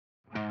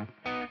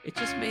It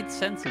just made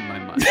sense in my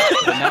mind.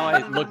 And now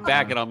I look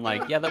back and I'm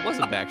like, yeah, that was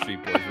a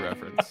Backstreet Boys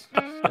reference.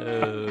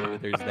 So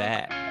there's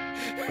that.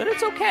 But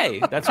it's okay.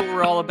 That's what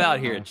we're all about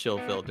here at Chill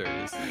Filter,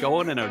 is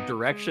going in a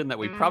direction that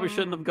we probably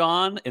shouldn't have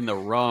gone, in the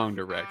wrong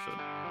direction.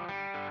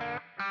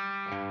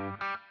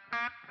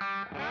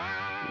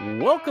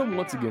 Welcome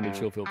once again to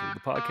Chill Filter, the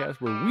podcast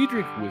where we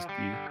drink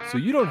whiskey so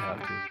you don't have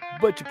to,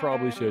 but you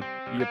probably should.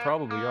 You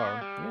probably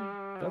are.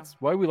 Yeah, that's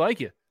why we like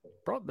you.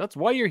 That's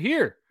why you're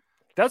here.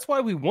 That's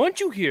why we want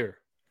you here.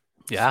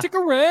 Yeah. Stick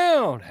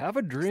around. Have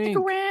a drink.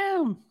 Stick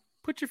around.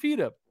 Put your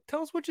feet up.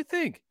 Tell us what you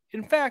think.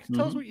 In fact,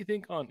 tell us what you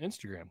think on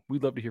Instagram.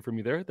 We'd love to hear from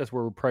you there. That's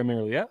where we're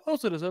primarily at.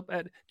 Also hit us up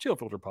at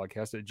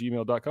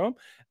chillfilterpodcast@gmail.com.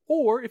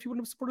 Or if you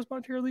want to support us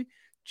monetarily,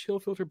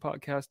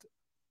 chillfilterpodcast.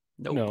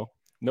 Nope.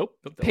 Nope.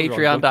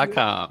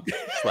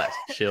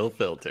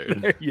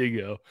 Patreon.com/chillfilter. There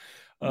you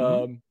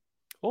go.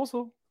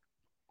 Also,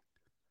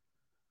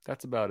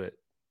 that's about it.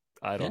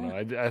 I don't know.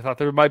 I thought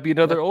there might be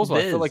another. Also,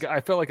 I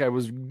felt like I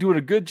was doing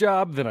a good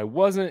job, then I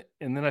wasn't,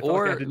 and then I felt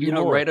like I had to do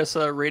more. Write us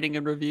a rating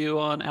and review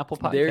on Apple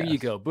Podcasts. There you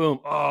go. Boom.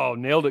 Oh,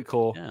 nailed it,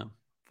 Cole. Yeah.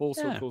 Full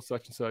circle,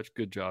 such and such.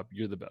 Good job.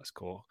 You're the best,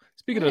 Cole.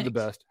 Speaking of the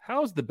best,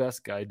 how's the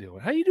best guy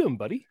doing? How you doing,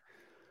 buddy?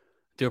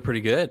 Doing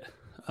pretty good.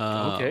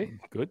 Okay,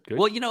 good.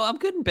 Well, I'm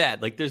good and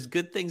bad. Like, there's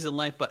good things in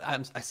life, but I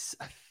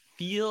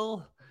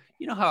feel,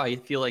 how I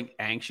feel like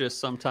anxious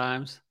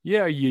sometimes.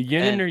 Yeah, are you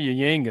yinning or you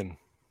yanging?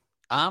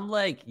 I'm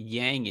like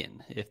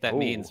yanging, if that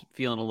means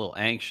feeling a little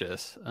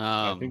anxious.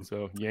 I think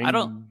so.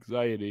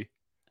 Anxiety.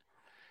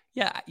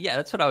 Yeah,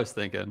 that's what I was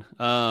thinking.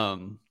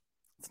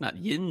 It's not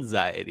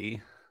yinxiety.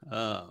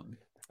 I'm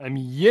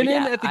yinning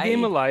at the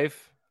game of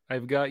life.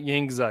 I've got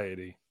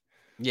yangxiety.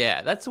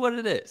 Yeah, that's what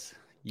it is.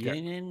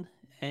 Yinning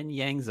and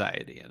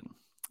yangxiety. And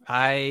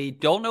I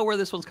don't know where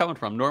this one's coming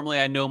from. Normally,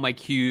 I know my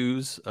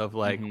cues of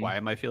like, why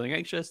am I feeling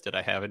anxious? Did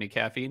I have any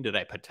caffeine? Did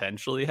I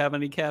potentially have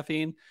any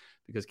caffeine?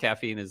 Because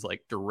caffeine is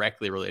like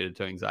directly related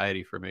to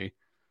anxiety for me.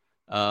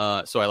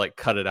 So I like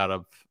cut it out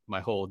of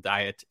my whole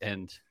diet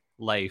and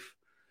life.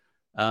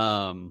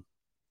 Haven't,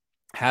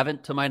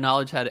 to my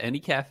knowledge, had any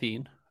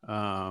caffeine.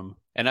 And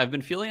I've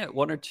been feeling it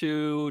 1 or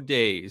 2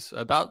 days,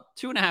 about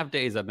 2.5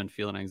 days. I've been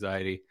feeling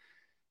anxiety,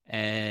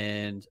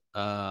 and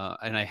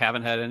I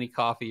haven't had any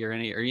coffee or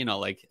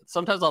like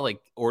sometimes I'll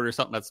like order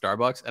something at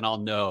Starbucks and I'll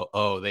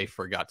know, they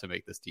forgot to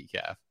make this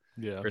decaf.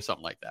 Yeah, or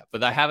something like that.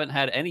 But I haven't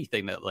had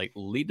anything that like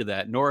lead to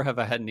that, nor have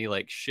I had any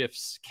like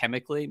shifts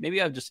chemically.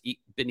 Maybe I've just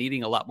been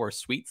eating a lot more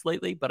sweets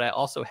lately, but I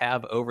also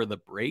have over the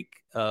break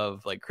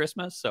of like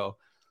Christmas. So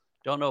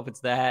don't know if it's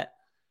that.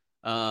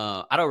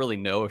 I don't really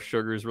know if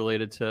sugar is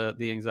related to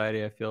the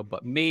anxiety I feel,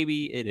 but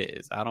maybe it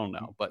is. I don't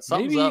know. But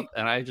something's up,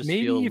 and I just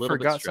feel a little bit stressed. Maybe you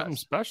forgot something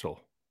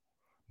special.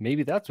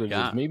 Maybe that's what it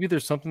is. Maybe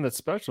there's something that's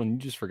special and you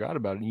just forgot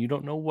about it and you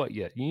don't know what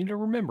yet. You need to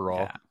remember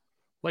all. Yeah.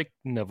 Like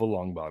Neville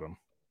Longbottom.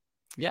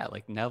 Yeah,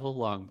 like Neville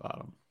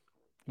Longbottom.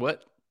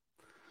 What?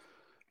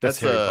 That's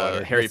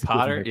Harry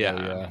Potter.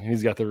 Yeah.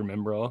 He's got the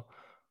remember all.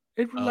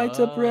 It lights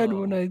up red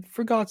when I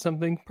forgot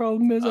something.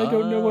 Problem is, I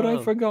don't know what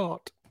I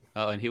forgot.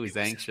 Oh, and he was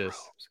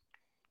anxious.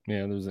 Yeah,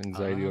 there was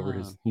anxiety over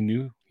his. He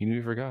knew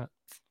he forgot.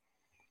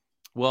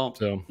 Well,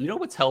 so you know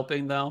what's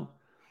helping though?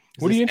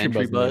 What are you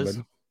entry buzz?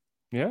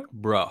 Yeah,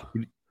 bro.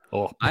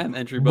 Oh, I am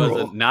entry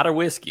buzz. Not a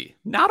whiskey.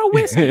 Not a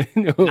whiskey.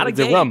 No, not a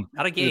game. Rum.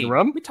 Not a game.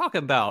 Rum? We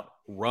talking about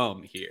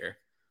rum here.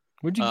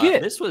 What'd you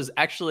get? This was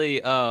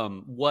actually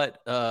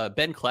what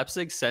Ben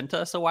Klepsig sent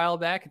us a while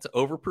back. It's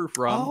overproof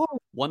rum,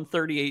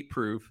 138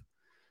 proof,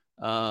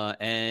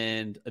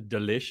 and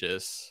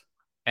delicious,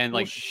 and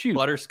like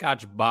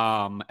butterscotch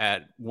bomb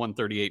at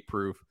 138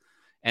 proof,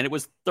 and it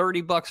was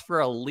 $30 for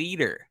a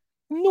liter.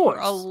 Nice. For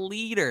a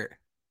liter.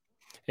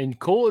 And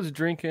Cole is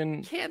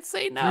drinking. Can't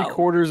say no.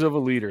 3/4 of a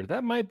liter.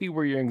 That might be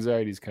where your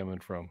anxiety's coming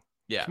from.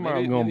 Yeah, tomorrow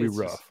I'm gonna be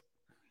rough.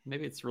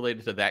 Maybe it's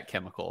related to that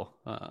chemical.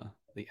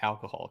 The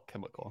alcohol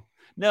chemical.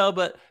 No,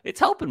 but it's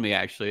helping me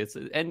actually. It's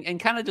and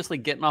kind of just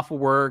like getting off of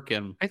work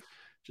and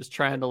just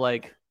trying to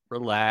like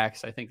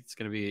relax. I think it's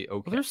gonna be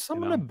okay. Well, there's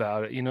something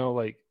about it,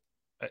 like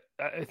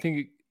I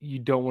think you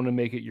don't want to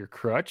make it your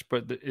crutch,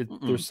 but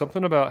there's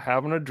something about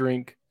having a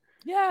drink.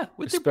 Yeah,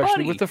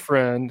 especially with a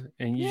friend,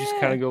 and you just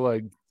kind of go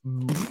like,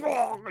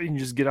 and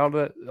just get out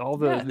of all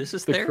the this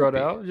is the therapy. crud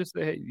out. Just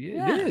say, hey,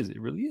 it is.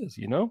 It really is.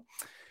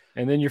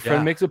 And then your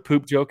friend makes a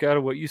poop joke out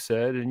of what you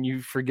said, and you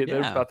forget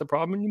about the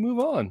problem, and you move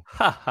on.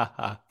 Ha ha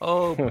ha!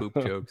 Oh, poop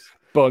jokes,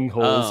 bung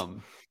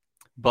holes,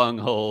 bung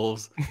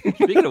holes.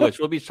 Speaking of which,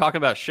 we'll be talking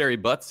about Sherry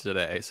butts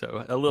today,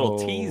 so a little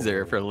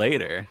teaser for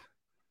later.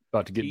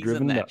 About to get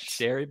driven nuts.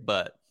 Sherry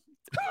butt.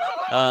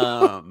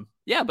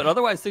 Yeah, but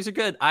otherwise things are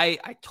good.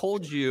 I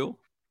told you,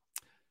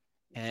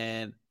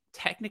 and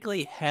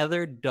technically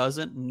Heather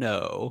doesn't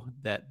know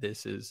that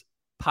this is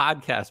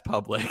podcast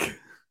public.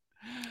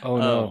 Oh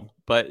no.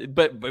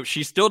 But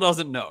she still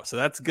doesn't know, so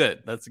that's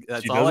good. That's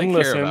all I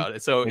care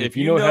about. So if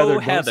you know Heather,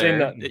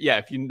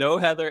 if you know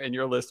Heather and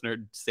you're a listener,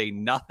 say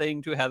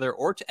nothing to Heather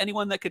or to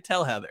anyone that could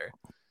tell Heather.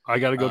 I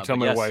got to go tell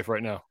my wife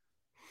right now.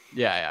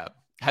 Yeah.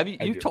 Have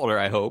you told her?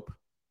 I hope.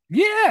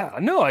 Yeah,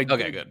 no,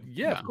 Okay, good.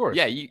 Yeah, of course.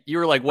 Yeah, you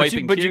were like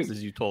wiping tears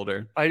as you told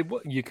her.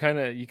 You kind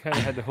of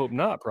had to hope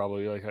not,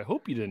 probably. Like, I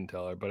hope you didn't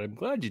tell her, but I'm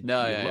glad you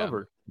love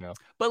her. No,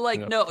 but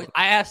like, no,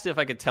 I asked if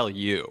I could tell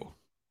you,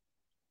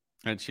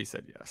 and she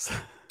said yes.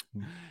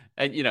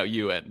 And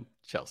you and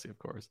Chelsea, of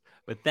course.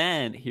 But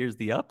then here's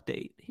the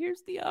update.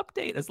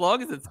 As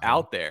long as it's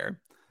out there,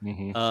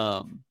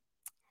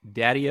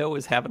 Daddy-O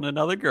is having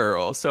another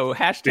girl. So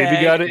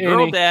hashtag got it,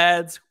 girl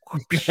dads.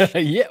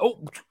 Yeah.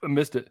 Oh, I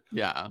missed it.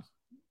 Yeah.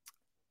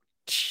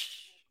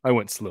 I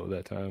went slow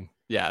that time.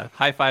 Yeah.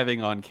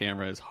 High-fiving on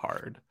camera is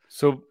hard.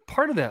 So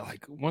part of that,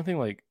 like one thing,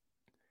 like,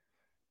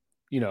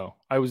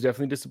 I was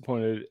definitely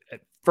disappointed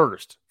at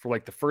first for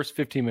like the first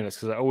 15 minutes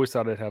because I always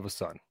thought I'd have a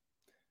son.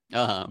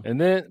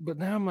 And then, but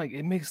now I'm like,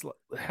 it makes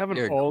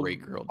having all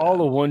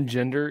of one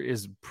gender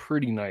is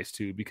pretty nice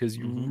too, because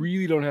you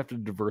really don't have to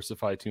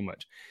diversify too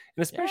much.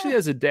 And especially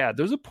as a dad,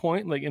 there's a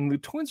point, like, and the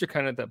twins are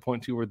kind of at that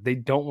point too, where they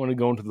don't want to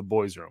go into the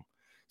boys' room.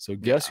 So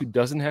guess who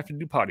doesn't have to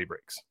do potty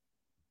breaks?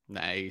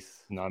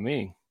 Nice. Not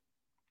me.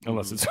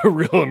 Unless it's a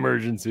real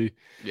emergency.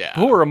 Yeah.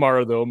 Poor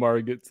Amara, though.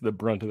 Amara gets the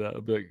brunt of that.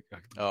 I'll be like,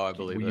 oh, I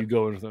believe it. You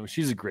go into them.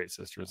 She's a great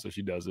sister, so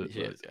she does it. She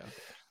is,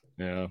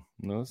 yeah.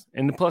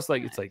 And plus,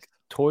 like, it's like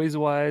toys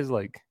wise,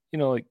 like,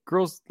 like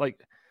girls,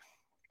 like,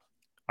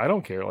 I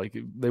don't care. Like,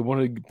 they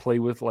want to play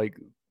with, like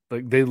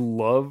they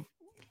love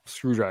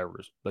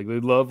screwdrivers. Like, they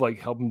love, like,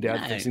 helping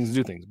dad fix things and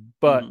do things.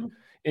 But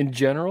in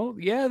general,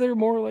 they're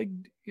more like,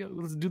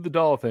 let's do the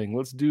doll thing.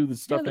 Let's do the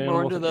stuffed animal.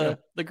 More into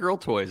the girl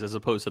toys as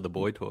opposed to the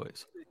boy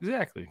toys.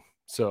 Exactly.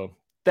 So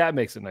that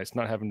makes it nice,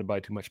 not having to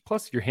buy too much.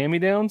 Plus, your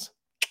hand-me-downs,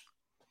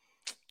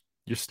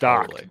 you're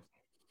stocked. Totally.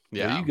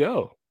 Yeah. There you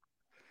go.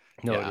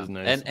 No, it is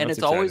nice. And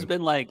it's always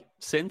been like,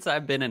 since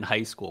I've been in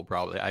high school,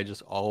 probably, I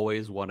just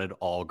always wanted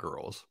all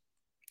girls.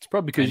 It's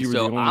probably because you were the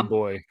only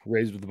boy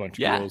raised with a bunch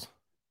of girls.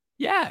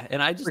 Yeah,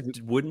 and I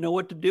just wouldn't know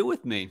what to do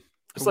with me.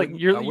 It's like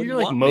you're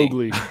like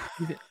Mowgli.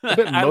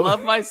 I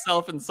love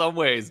myself in some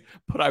ways,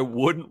 but I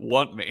wouldn't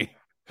want me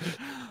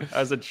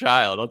as a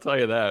child. I'll tell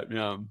you that.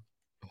 Yeah.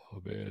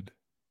 Oh man,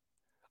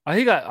 I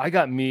think I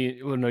got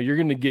me. Well, no, you're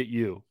gonna get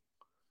you.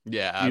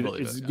 Yeah, I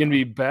believe it's gonna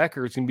be Beck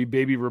or it's gonna be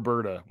baby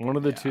Roberta. One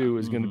of the two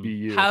is gonna be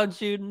you.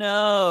 How'd you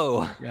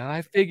know? Yeah,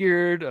 I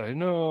figured. I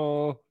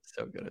know.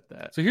 So good at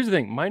that. So here's the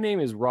thing. My name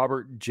is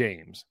Robert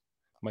James.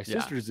 My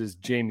sister's is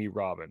Jamie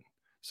Robin.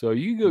 So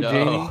you can go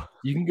Jamie.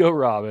 You can go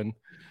Robin.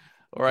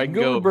 Or I can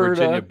go Roberta.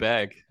 Virginia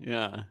Beck.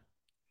 Yeah.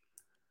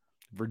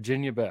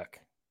 Virginia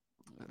Beck.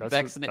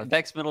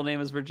 Beck's middle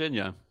name is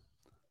Virginia.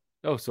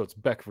 Oh, so it's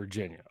Beck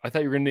Virginia. I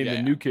thought you were going to name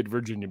the new kid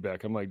Virginia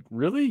Beck. I'm like,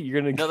 really?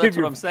 You're going to? No, that's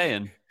what I'm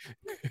saying.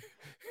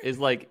 Is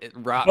like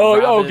Robin,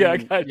 okay, I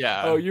got you.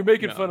 Yeah. Oh, you're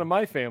making fun of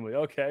my family.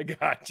 Okay, I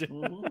got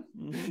you.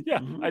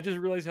 I just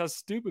realized how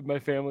stupid my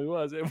family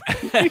was.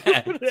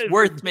 It's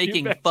worth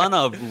making fun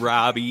of,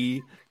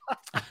 Robbie.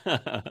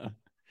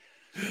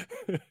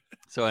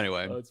 So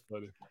anyway, that's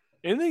funny.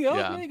 Anything else?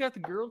 Yeah. You got the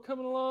girl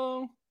coming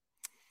along.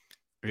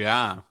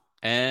 Yeah,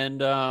 and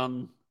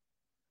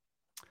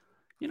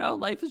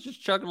life is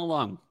just chugging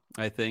along.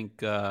 I think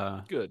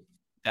good.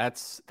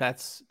 That's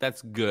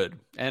good,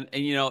 and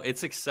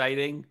it's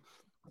exciting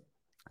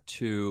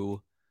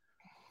to.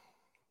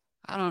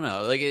 I don't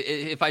know, like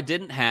if I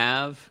didn't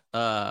have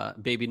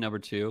baby number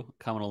 2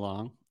 coming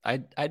along,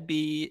 I'd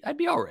be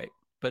all right.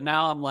 But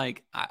now I'm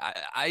like,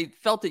 I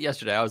felt it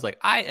yesterday. I was like,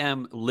 I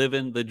am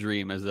living the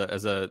dream as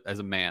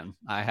a man.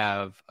 I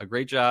have a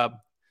great job,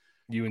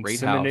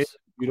 great house,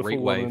 great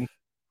wife.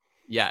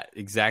 Yeah,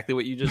 exactly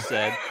what you just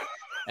said.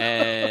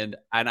 and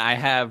I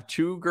have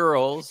 2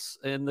 girls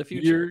in the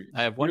future.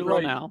 I have one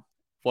girl now,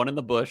 one in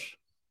the bush.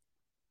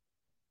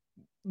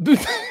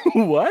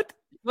 What?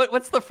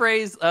 What's the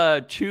phrase?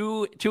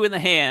 Two in the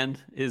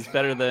hand is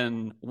better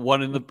than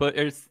one in the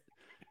bush.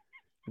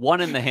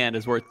 One in the hand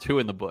is worth 2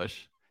 in the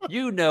bush.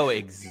 You know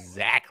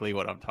exactly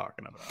what I'm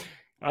talking about.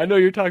 I know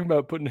you're talking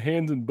about putting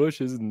hands in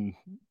bushes and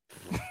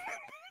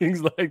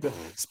things like that.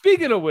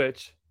 Speaking of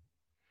which,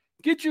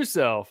 get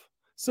yourself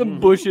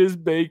some Bush's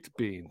baked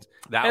beans.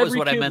 That was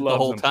what I meant the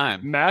whole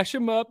time. Mash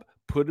them up,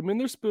 put them in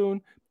their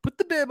spoon, put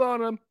the bib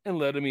on them, and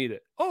let them eat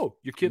it. Oh,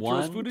 your kid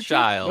throws food at you?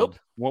 Nope.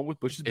 One with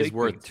Bush's baked beans. Is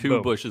worth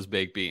 2 Bush's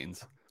baked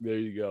beans. There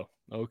you go.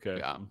 Okay.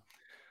 Yeah.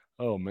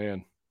 Oh,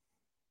 man.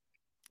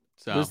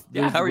 So,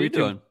 how are you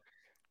doing?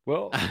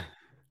 Well,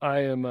 I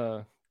am.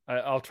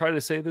 I'll try to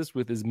say this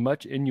with as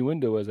much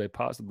innuendo as I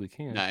possibly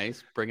can.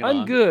 Nice, bring it on.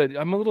 I'm good.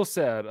 I'm a little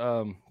sad.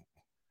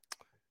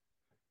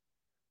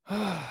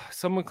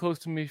 Someone close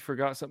to me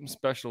forgot something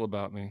special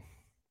about me.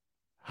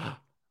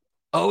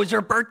 Oh, it's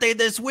your birthday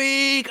this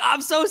week.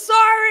 I'm so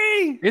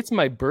sorry. It's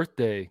my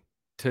birthday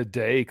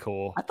today,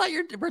 Cole. I thought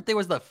your birthday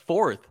was the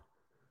 4th.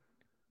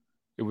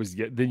 It was.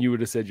 Then you would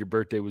have said your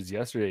birthday was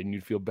yesterday, and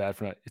you'd feel bad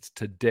for not. It's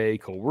today,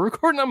 Cole. We're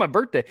recording on my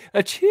birthday.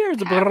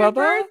 Cheers, Happy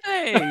brother!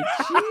 Birthday!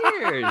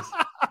 Cheers!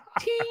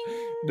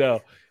 Ting!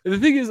 No, the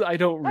thing is, I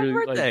don't really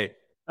birthday.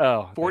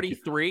 Like.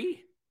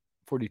 43?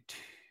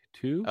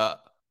 42.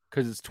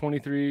 Because it's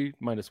 23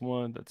 minus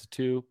 1. That's a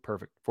 2.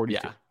 Perfect. 42.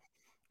 Yeah,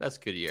 that's a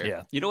good year.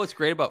 Yeah. You know what's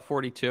great about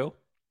 42?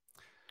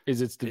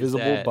 It's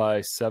divisible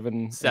by 7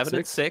 and 7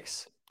 and 6?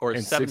 6 or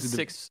And 7 6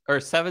 6 or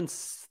 7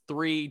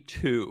 3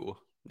 2.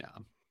 Yeah.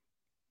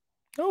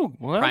 Oh,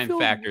 well, Prime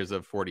factors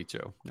of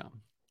 42. Yeah.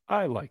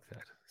 I like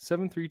that.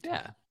 7 3 2.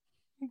 Yeah.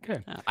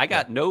 Okay. Yeah. I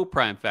got no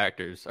prime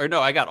factors. Or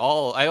no,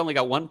 I only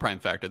got one prime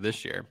factor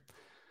this year.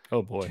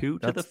 Oh boy. 2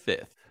 to the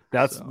 5th.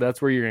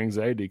 That's where your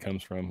anxiety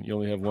comes from. You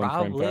only have one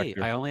prime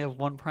factor. I only have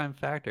one prime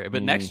factor.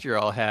 But next year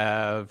I'll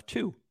have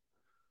 2.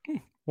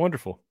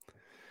 Wonderful.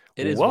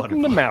 It is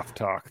Welcome wonderful. to Math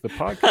Talk, the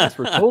podcast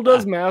where Cole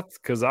does math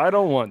because I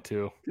don't want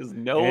to. Because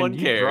no one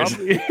cares.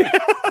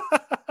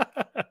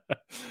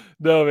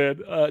 No,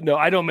 man. No,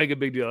 I don't make a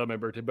big deal out of my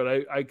birthday,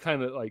 but I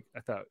kind of I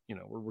thought,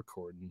 we're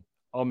recording.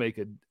 I'll make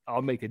a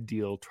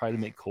deal, try to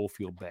make Cole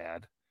feel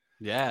bad.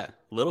 Yeah,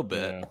 a little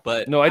bit. Yeah.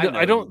 But no, I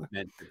don't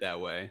meant it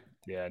that way.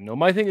 Yeah, no,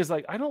 my thing is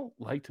I don't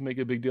like to make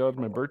a big deal out of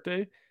my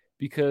birthday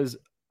because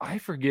I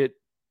forget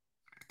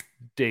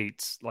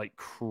dates like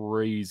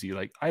crazy.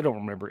 Like I don't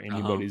remember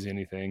anybody's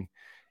anything.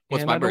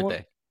 What's my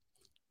birthday?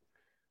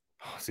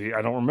 See,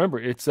 I don't remember.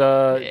 It's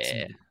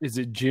is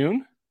it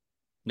June?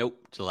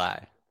 Nope,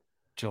 July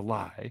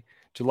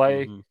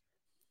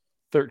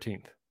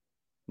 13th.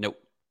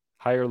 Nope.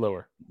 Higher or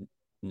lower?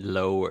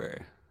 Lower.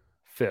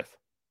 5th.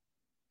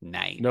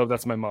 9th. No,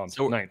 that's my mom's.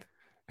 9th.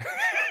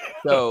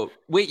 So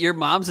wait, your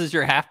mom's is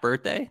your half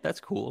birthday? That's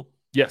cool.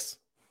 Yes.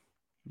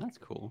 That's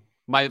cool.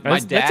 My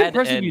dad that's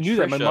impressive and you knew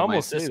Trisha, that. My mom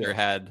will sister say that.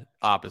 had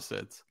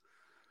opposites.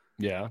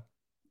 Yeah.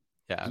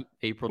 Yeah.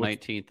 April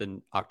 19th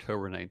and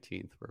October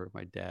 19th were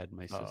my dad and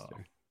my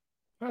sister.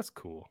 That's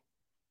cool.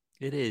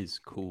 It is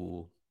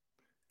cool.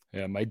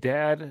 Yeah, my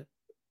dad.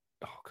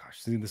 Oh gosh,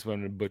 see this one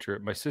I'm gonna butcher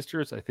it. My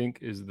sister's, I think,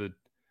 is the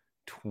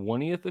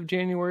 20th of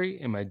January,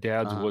 and my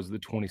dad's was the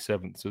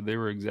 27th. So they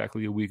were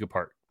exactly a week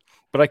apart.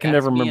 But I can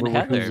never remember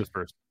who was the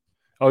first.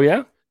 Oh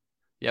yeah?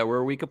 Yeah, we're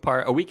a week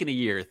apart. A week and a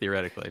year,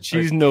 theoretically.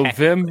 She's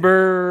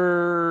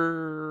November.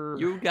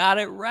 You got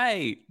it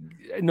right.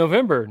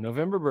 November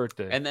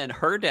birthday. And then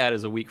her dad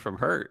is a week from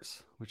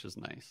hers, which is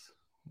nice.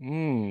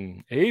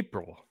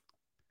 April.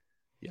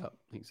 Yep,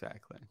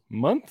 exactly.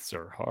 Months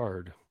are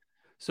hard.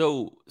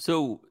 So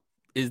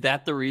is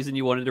that the reason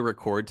you wanted to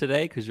record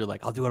today? Because you're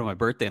like, I'll do it on my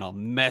birthday and I'll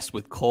mess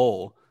with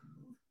Cole.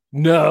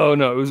 No,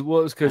 it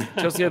was because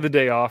Chelsea had the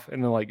day off,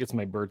 and then it's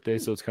my birthday,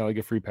 so it's kind of like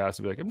a free pass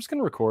to be like, I'm just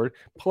gonna record.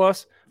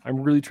 Plus,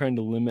 I'm really trying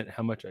to limit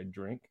how much I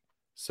drink,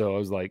 so I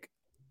was like,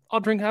 I'll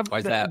drink. Why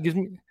is that? Gives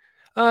me,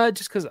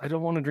 just because I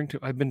don't want to drink too.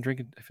 I've been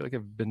drinking. I feel like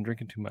I've been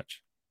drinking too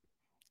much.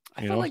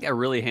 I feel like I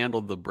really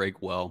handled the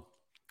break well,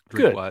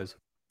 drink wise.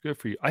 Good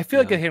for you. I feel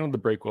like I handled the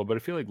break well, but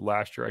I feel like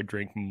last year I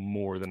drank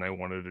more than I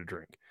wanted to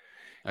drink,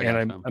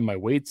 and my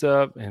weight's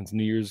up, and it's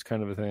New Year's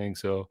kind of a thing,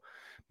 so.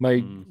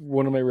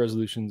 One of my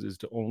resolutions is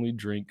to only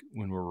drink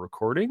when we're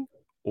recording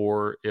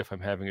or if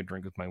I'm having a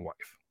drink with my wife.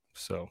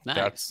 So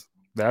nice.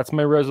 that's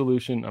my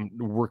resolution.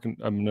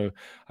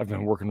 I've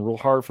been working real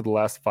hard for the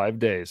last 5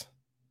 days.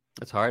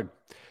 That's hard.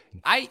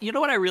 You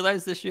know what I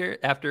realized this year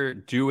after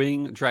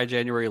doing Dry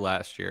January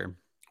last year?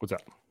 What's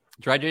that?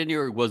 Dry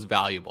January was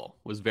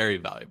very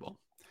valuable.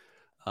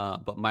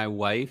 But my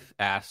wife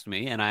asked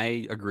me, and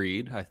I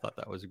agreed. I thought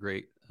that was a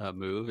great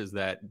move, is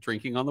that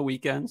drinking on the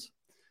weekends,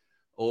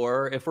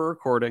 or if we're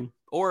recording,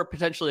 or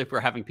potentially if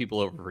we're having people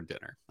over for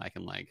dinner, I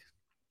can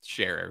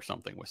share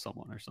something with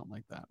someone or something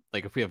like that.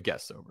 Like if we have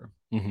guests over.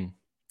 Mm-hmm.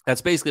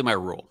 That's basically my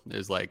rule,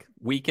 is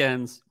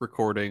weekends,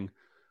 recording,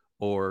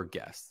 or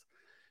guests.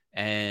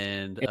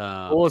 And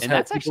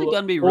that's actually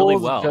done me really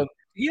well.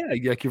 Yeah,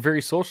 you're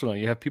very social now.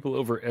 You have people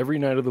over every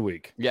night of the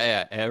week.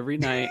 Yeah, every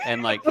night.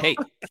 And hey,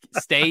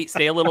 stay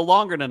a little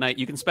longer tonight.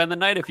 You can spend the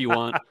night if you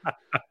want.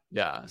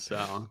 Yeah,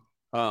 so...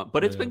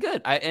 but it's been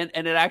good. And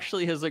it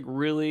actually has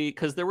really,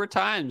 because there were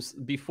times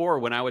before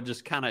when I would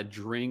just kind of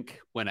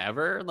drink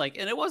whenever, and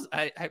it was,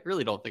 I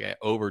really don't think I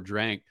over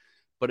drank,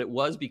 but it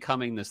was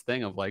becoming this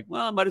thing of well,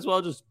 I might as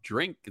well just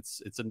drink.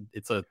 It's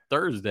a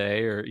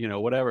Thursday or,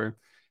 whatever.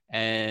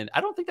 And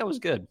I don't think that was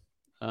good.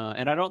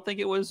 And I don't think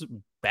it was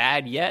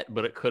bad yet,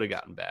 but it could have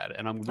gotten bad.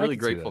 And I'm really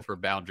grateful for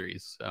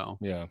boundaries. So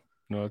yeah,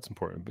 no, it's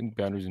important.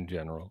 Boundaries in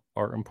general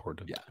are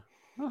important. Yeah.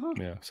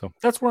 Yeah, so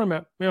that's where I'm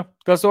at. Yeah,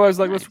 that's why I was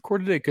like, let's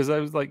record today, because I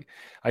was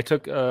I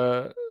took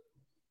I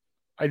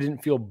didn't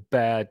feel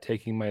bad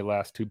taking my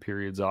last 2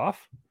 periods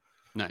off.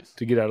 Nice.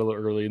 To get out a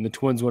little early, and the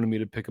twins wanted me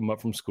to pick them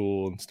up from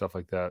school and stuff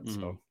like that.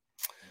 So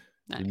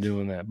I'm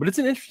doing that. But it's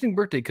an interesting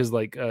birthday because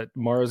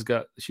Mara's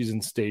she's in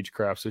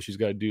stagecraft, so she's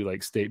got to do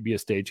be a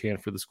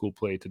stagehand for the school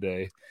play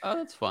today. Oh,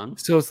 that's fun.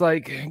 So it's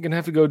I'm gonna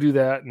have to go do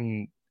that,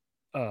 and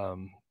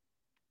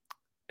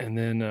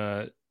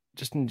then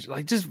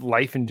just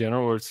life in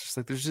general, where it's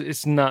just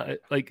it's not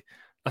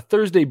a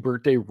Thursday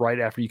birthday right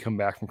after you come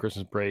back from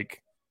Christmas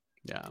break.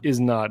 Yeah, is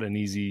not an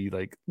easy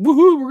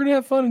woohoo, we're gonna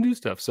have fun and do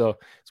stuff. So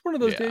it's one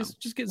of those days,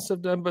 just getting stuff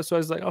done. But so I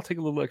was I'll take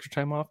a little extra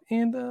time off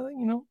and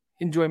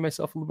enjoy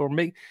myself a little more.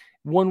 Make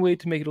one way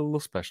to make it a little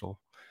special.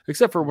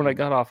 Except for when I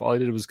got off, all I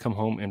did was come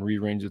home and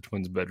rearrange the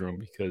twins' bedroom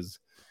because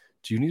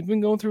Junie's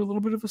been going through a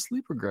little bit of a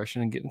sleep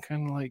regression and getting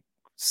kind of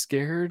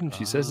scared, and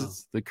she says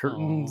it's the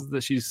curtains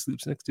that she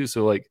sleeps next to.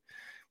 So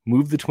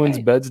move the twins'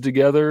 beds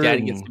together.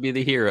 Daddy gets to be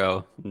the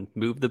hero and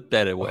move the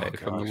bed away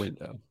from the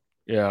window.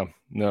 Yeah,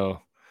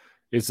 no,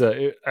 it's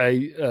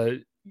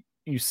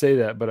you say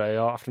that, but I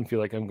often feel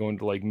like I'm going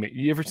to like.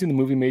 You ever seen the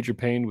movie Major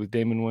Payne with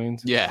Damon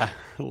Wayans? Yeah,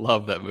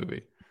 love that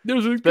movie.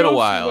 There's a been a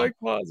while. In my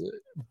closet,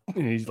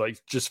 and he's like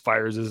just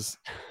fires his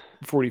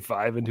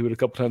 45 into it a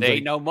couple times. They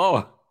ain't no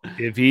more.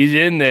 If he's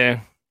in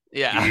there,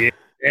 he's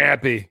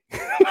happy.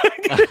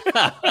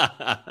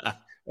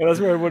 And that's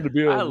where I wanted to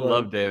be. I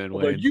love Damon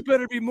Wayans. Like, you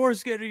better be more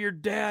scared of your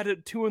dad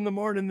at 2 a.m.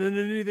 than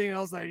anything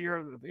else that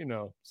you're,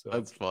 So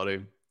that's funny.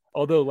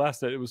 Although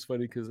last night it was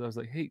funny because I was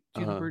like, "Hey,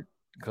 Juniper,"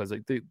 because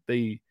like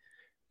they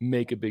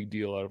make a big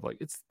deal out of like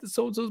it's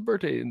so and so's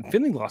birthday, and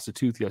Finley lost a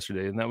tooth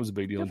yesterday, and that was a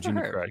big deal. And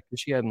Junior cried because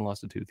she hadn't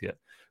lost a tooth yet.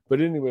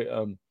 But anyway,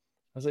 I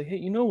was like, "Hey,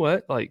 you know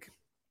what? Like,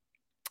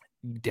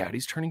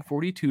 Daddy's turning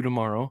 42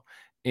 tomorrow,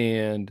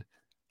 and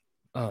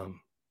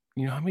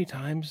you know how many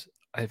times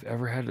I've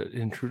ever had an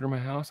intruder in my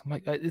house? I'm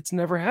like, it's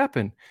never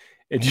happened."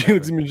 And she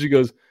looks at me and she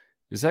goes,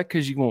 "Is that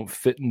because you won't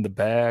fit in the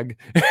bag?"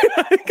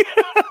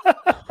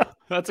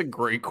 That's a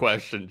great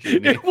question,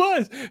 Jeannie. It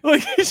was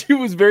like she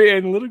was very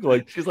analytical.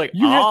 Like she's like,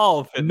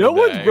 "I'll fit." No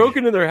one's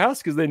broken in their house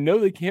because they know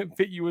they can't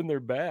fit you in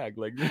their bag.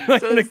 Like they're not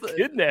going to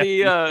kidnap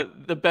you.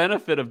 The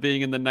benefit of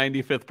being in the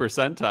 95th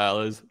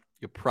percentile is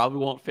you probably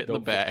won't fit in the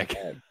bag.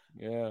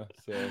 Yeah.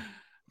 So.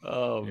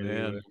 Oh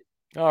man.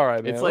 All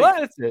right, man. It's like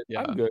that's it.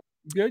 Yeah. I'm good.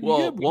 Good.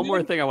 Well, one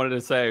more thing I wanted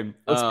to say.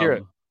 Let's hear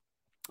it.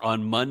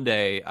 On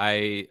Monday,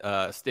 I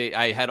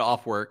had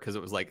off work because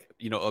it was like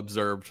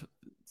observed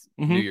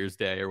New Year's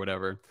Day or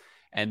whatever.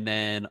 And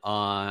then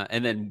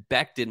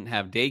Beck didn't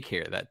have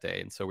daycare that day.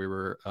 And so we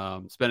were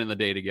spending the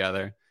day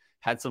together,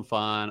 had some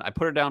fun. I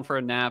put her down for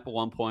a nap at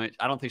one point.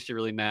 I don't think she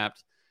really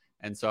napped.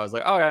 And so I was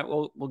like, all right,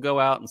 we'll go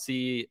out and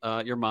see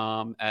your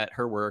mom at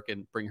her work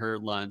and bring her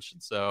lunch.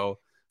 And so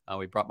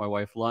we brought my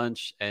wife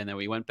lunch, and then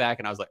we went back,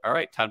 and I was like, all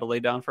right, time to lay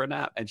down for a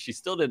nap. And she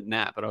still didn't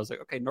nap. But I was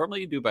like, okay,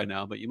 normally you do by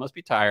now, but you must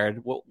be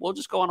tired. We'll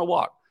just go on a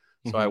walk.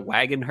 So I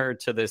wagoned her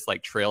to this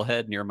like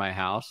trailhead near my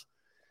house.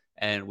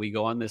 And we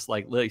go on this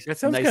like nice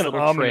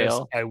little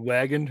trail. I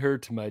wagoned her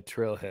to my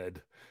trailhead.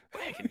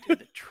 Wagoned to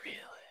the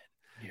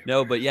trailhead.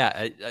 No, but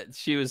yeah,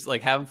 she was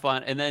like having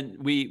fun. And then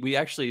we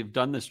actually have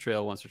done this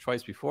trail once or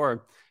twice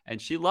before,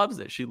 and she loves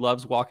it. She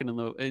loves walking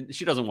and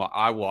she doesn't walk.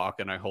 I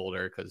walk and I hold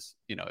her because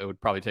it would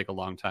probably take a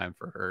long time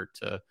for her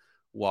to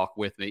walk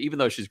with me. Even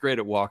though she's great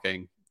at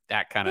walking,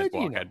 that kind of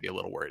walk I'd be a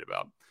little worried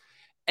about.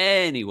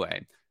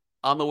 Anyway.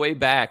 On the way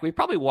back, we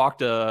probably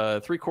walked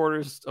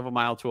 3/4 of a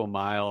mile to a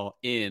mile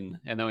in,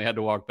 and then we had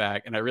to walk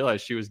back. And I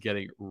realized she was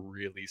getting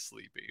really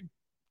sleepy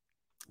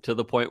to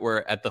the point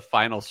where at the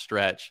final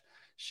stretch,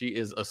 she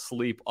is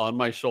asleep on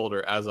my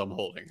shoulder as I'm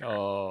holding her.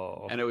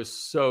 Oh, and it was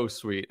so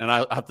sweet. And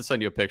I'll have to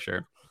send you a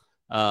picture.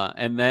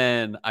 And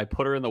then I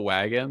put her in the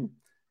wagon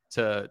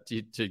to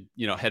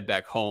head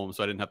back home,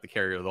 so I didn't have to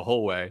carry her the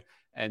whole way.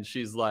 And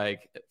she's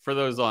like, for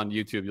those on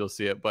YouTube, you'll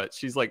see it, but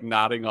she's like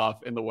nodding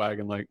off in the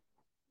wagon, like.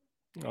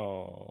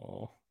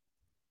 Oh,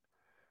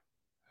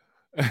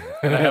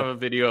 and I have a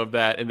video of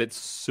that, and it's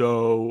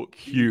so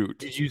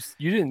cute.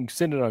 You didn't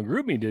send it on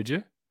GroupMe, did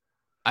you?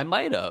 I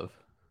might have.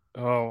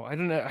 Oh, I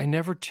don't know. I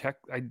never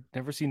checked. I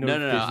never seen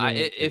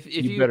notifications. No. If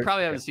you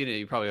probably haven't seen it,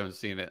 you probably haven't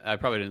seen it. I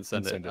probably didn't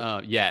send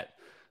it yet.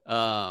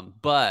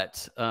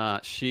 But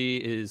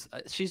she's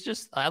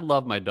just. I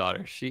love my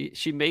daughter.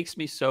 She makes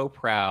me so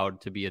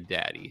proud to be a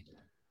daddy.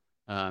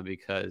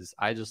 Because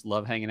I just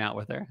love hanging out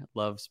with her,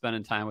 love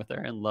spending time with her,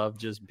 and love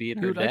just being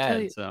her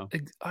dad.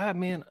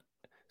 Man,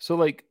 so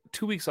like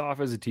 2 weeks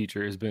off as a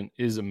teacher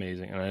is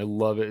amazing, and I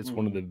love it. It's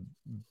one of the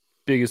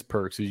biggest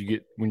perks is you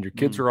get when your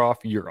kids are off,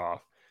 you're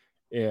off.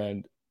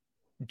 And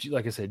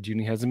like I said,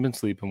 Junie hasn't been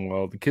sleeping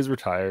well. The kids were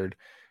tired.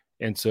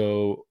 And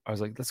so I was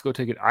like, let's go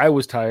take it. I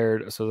was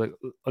tired. So like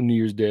on New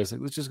Year's Day, I was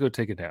like, let's just go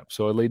take a nap.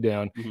 So I laid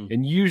down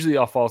and usually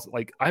I'll fall.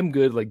 Like I'm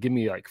good. Like give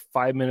me like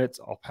 5 minutes.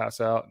 I'll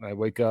pass out and I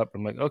wake up.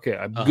 I'm like, okay,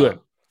 I'm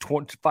good.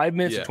 5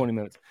 minutes to 20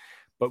 minutes.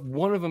 But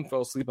one of them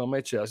fell asleep on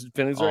my chest.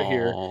 Finley's right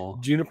here.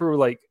 Juniper,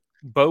 like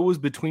Bo was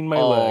between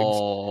my legs.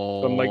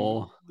 So I'm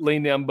like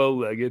laying down bow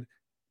legged.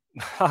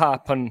 Haha,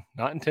 pun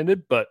not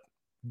intended, but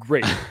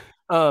great.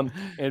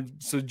 And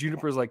so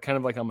Juniper's like kind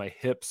of like on my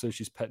hip, so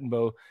she's petting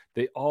Bo.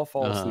 They all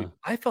fall asleep.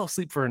 I fell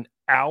asleep for an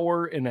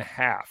hour and a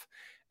half,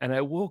 and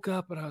I woke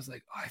up and I was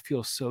like, oh, I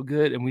feel so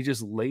good. And we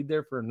just laid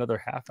there for another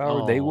half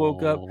hour. They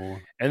woke up,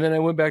 and then I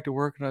went back to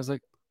work, and I was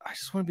like, I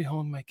just want to be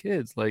home with my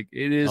kids. Like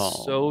it is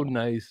so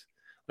nice.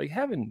 Like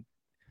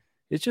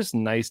it's just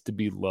nice to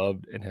be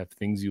loved and have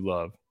things you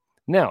love.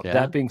 Now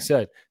that being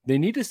said, they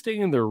need to stay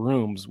in their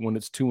rooms when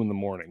it's 2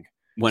 a.m.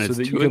 When it's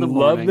 2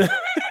 a.m,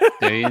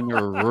 stay in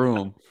your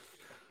room.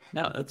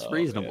 No, that's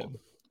reasonable.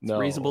 It's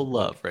reasonable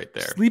love right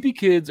there. Sleepy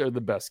kids are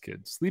the best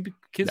kids. Sleepy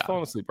kids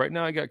falling asleep. Right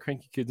now, I got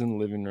cranky kids in the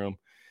living room.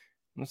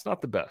 And it's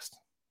not the best.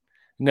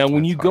 Now,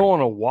 when you go on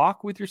a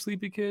walk with your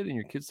sleepy kid and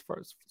your kid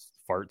starts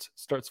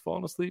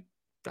falling asleep,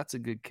 that's a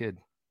good kid.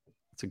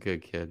 It's a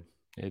good kid.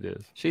 It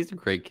is. She's a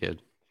great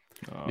kid.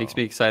 Makes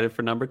me excited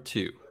for number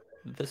 2,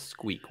 the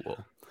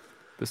Squeakquel.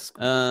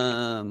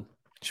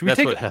 Should we That's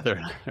take what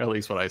Heather, or at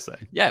least what I say.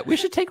 Yeah, we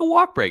should take a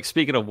walk break.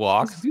 Speaking of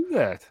walks, let's do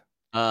that.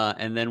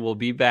 And then we'll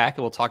be back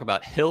and we'll talk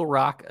about Hill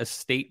Rock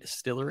Estate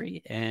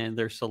Distillery and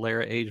their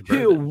Solera aged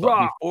Hill bourbon.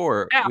 Rock, But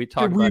before we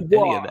talk after we about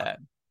any walk. of that,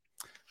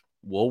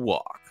 we'll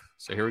walk.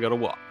 So here we go to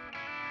walk.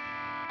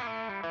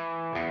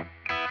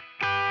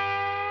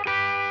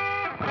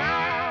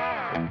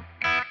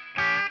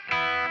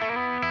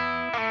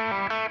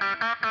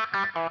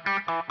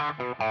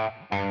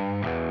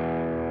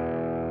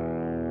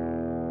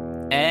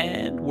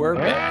 And we're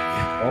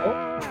back.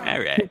 Oh. All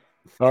right.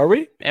 Are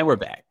we? And we're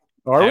back.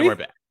 Are And we? we're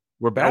back.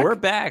 We're back. Yeah, we're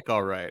back.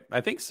 All right. I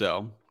think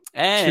so.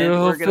 And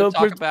Chill we're going to talk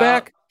Filter's about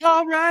back.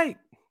 All right.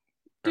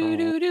 do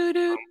do do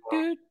do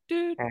do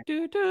do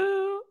do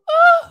do.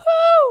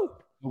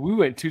 We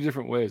went two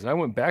different ways. I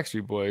went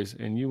Backstreet Boys,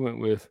 and you went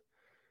with.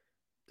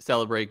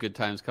 Celebrate good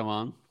times. Come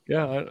on.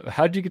 Yeah.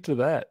 How'd you get to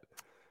that?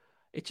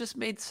 It just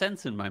made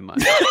sense in my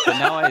mind. And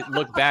now I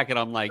look back and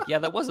I'm like, yeah,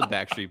 that was a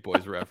Backstreet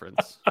Boys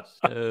reference.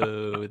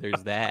 So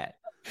there's that.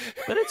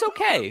 But it's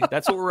okay.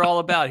 That's what we're all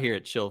about here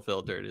at Chill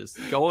Filtered, is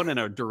going in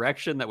a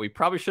direction that we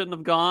probably shouldn't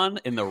have gone,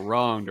 in the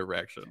wrong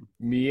direction.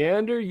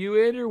 Meander, you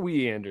ander,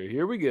 we ander.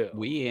 Here we go.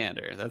 We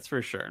ander, that's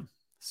for sure.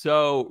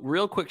 So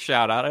real quick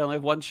shout out. I only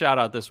have one shout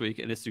out this week,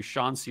 and it's to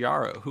Sean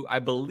Ciaro, who I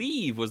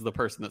believe was the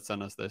person that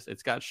sent us this.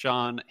 It's got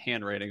Sean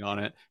handwriting on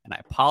it, and I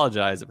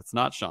apologize if it's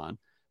not Sean,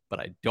 but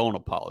I don't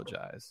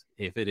apologize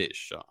if it is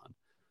Sean.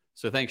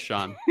 So thanks,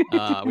 Sean.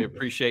 We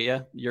appreciate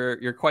you.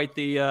 You're quite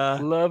the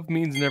Love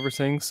means never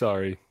saying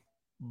sorry.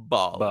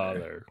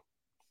 baller.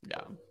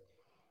 Yeah.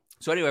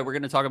 So anyway, we're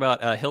going to talk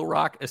about Hill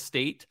Rock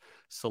Estate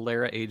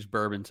Solera aged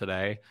bourbon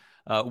today.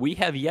 We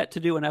have yet to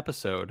do an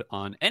episode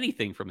on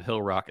anything from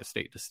Hill Rock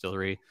Estate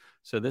Distillery,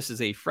 so this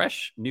is a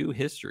fresh new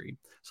history.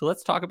 So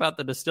let's talk about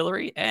the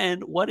distillery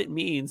and what it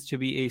means to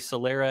be a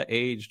Solera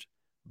aged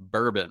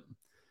bourbon.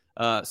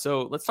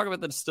 So let's talk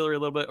about the distillery a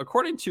little bit.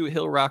 According to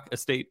Hill Rock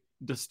Estate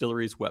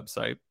Distillery's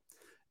website,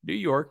 New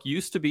York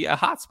used to be a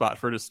hotspot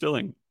for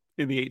distilling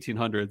in the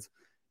 1800s.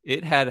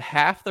 It had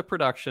half the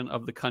production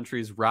of the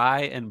country's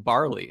rye and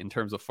barley in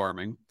terms of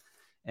farming.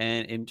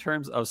 And in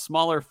terms of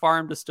smaller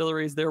farm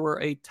distilleries, there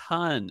were a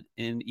ton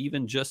in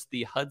even just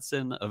the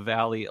Hudson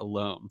Valley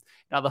alone.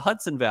 Now, the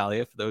Hudson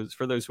Valley,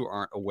 for those who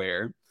aren't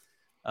aware,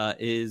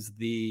 is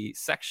the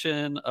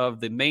section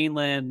of the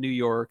mainland New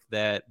York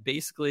that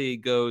basically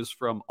goes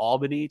from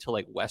Albany to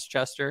like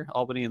Westchester,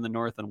 Albany in the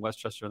north and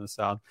Westchester in the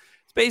south.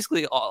 It's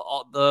basically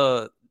all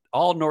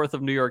north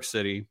of New York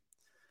City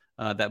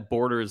that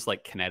borders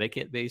like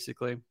Connecticut,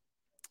 basically.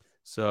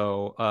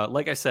 So,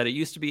 like I said, it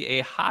used to be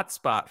a hot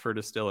spot for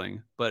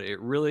distilling, but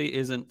it really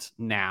isn't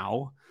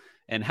now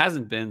and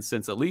hasn't been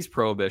since at least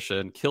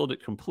Prohibition killed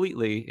it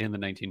completely in the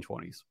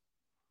 1920s.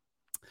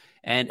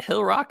 And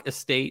Hill Rock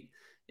Estate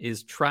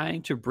is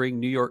trying to bring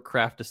New York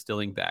craft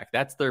distilling back.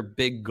 That's their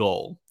big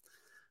goal,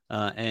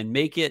 and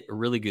make it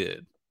really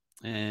good.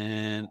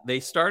 And they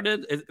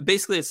started,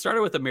 it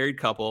started with a married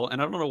couple,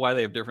 and I don't know why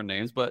they have different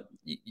names, but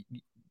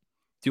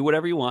do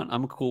whatever you want.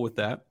 I'm cool with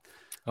that.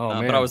 Oh,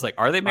 man. But I was like,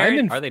 are they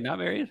married? Are they not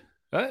married?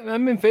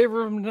 I'm in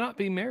favor of them not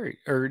being married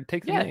or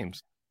take the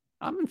names.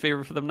 I'm in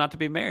favor for them not to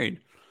be married.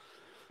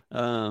 No,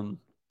 I'm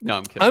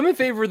kidding. I'm in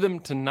favor of them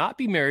to not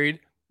be married,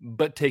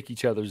 but take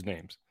each other's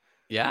names.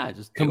 Yeah,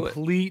 just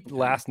complete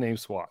last name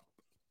swap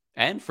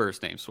and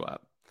first name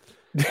swap.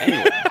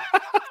 Anyway,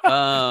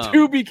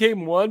 two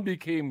became one,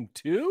 became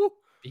two,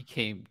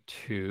 became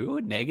two,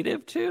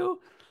 -2.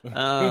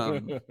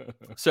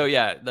 So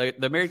yeah,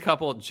 the married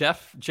couple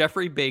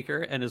Jeffrey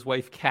Baker and his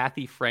wife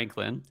Kathy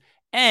Franklin,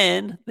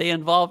 and they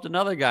involved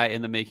another guy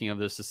in the making of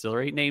this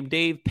distillery named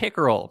Dave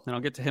Pickerel, and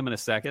I'll get to him in a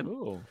second.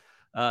 Ooh.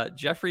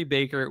 Jeffrey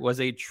Baker was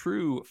a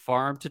true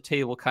farm to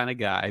table kind of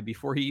guy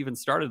before he even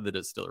started the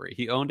distillery.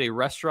 He owned a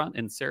restaurant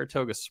in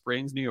Saratoga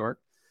Springs, New York,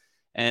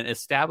 and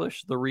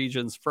established the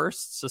region's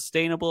first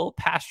sustainable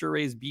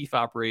pasture-raised beef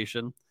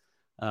operation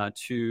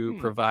to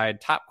provide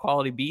top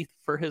quality beef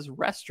for his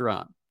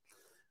restaurant.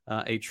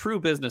 A true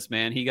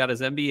businessman. He got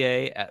his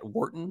MBA at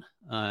Wharton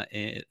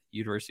at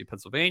University of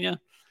Pennsylvania,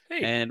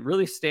 and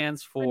really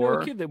stands for. I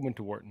know a kid that went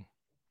to Wharton.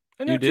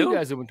 I know two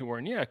guys that went to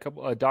Wharton. Yeah,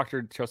 a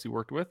doctor Chelsea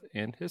worked with,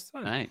 and his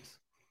son. Nice,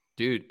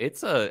 dude.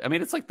 It's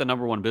like the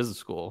 #1 business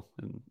school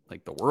in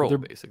like the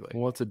world, basically.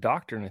 Well, it's a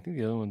doctor, and I think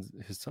the other one's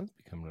his son's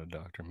becoming a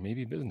doctor,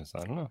 maybe business.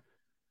 I don't know.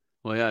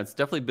 Well, yeah, it's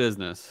definitely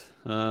business,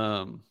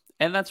 and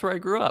that's where I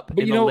grew up.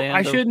 But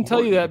I shouldn't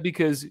tell you that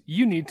because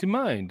you need to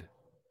mind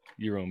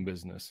your own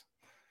business.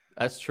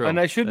 That's true. And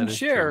I shouldn't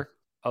share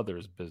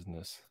others'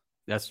 business.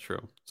 That's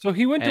true. So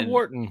he went to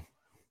Wharton.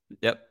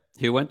 Yep.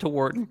 He went to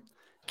Wharton.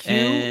 Q,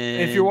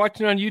 and if you're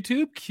watching on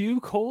YouTube,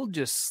 Q Cole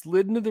just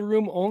slid into the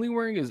room only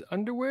wearing his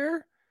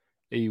underwear,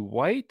 a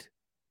white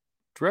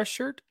dress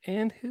shirt,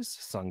 and his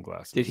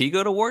sunglasses. Did he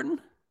go to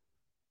Wharton?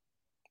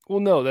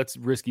 Well, no, that's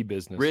risky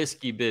business.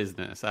 Risky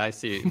business. I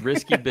see.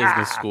 Risky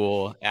business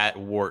school at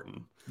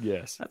Wharton.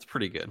 Yes. That's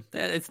pretty good.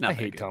 It's not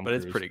that good, but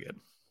Cruise. It's pretty good.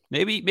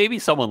 Maybe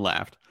someone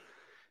laughed.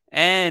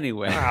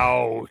 Anyway.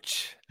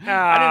 Ouch.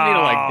 I didn't mean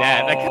it like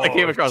that. That kind of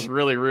came across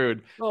really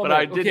rude, but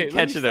I didn't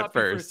catch it at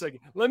first.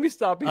 Let me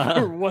stop you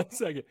for 1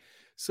 second.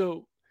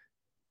 So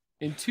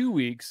in 2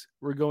 weeks,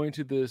 we're going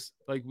to this,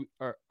 like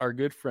our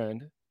good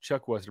friend,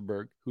 Chuck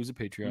Westerberg, who's a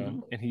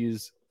Patreon, and he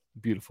is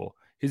beautiful.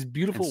 His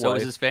beautiful wife. So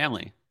is his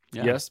family.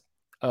 Yeah. Yes.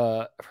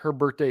 Her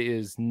birthday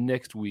is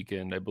next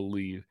weekend, I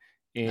believe.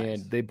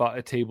 And they bought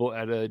a table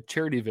at a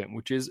charity event,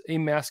 which is a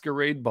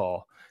masquerade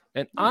ball.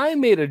 And I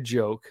made a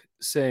joke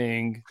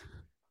saying,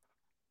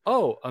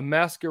 oh, a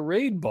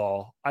masquerade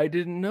ball. I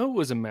didn't know it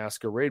was a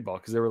masquerade ball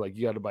because they were like,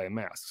 you got to buy a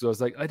mask. So I was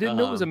like, I didn't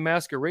know it was a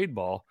masquerade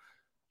ball.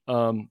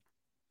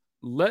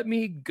 Let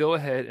me go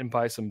ahead and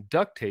buy some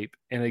duct tape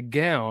and a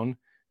gown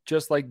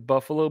just like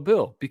Buffalo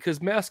Bill,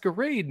 because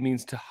masquerade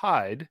means to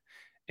hide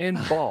and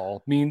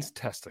ball means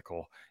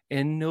testicle.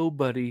 And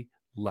nobody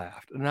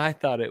laughed. And I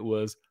thought it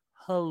was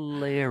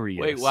hilarious.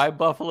 Wait, why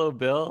Buffalo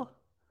Bill?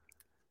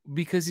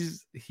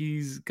 Because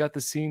he's got the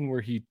scene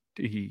where he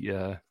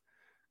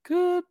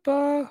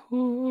goodbye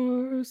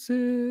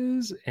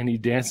horses, and he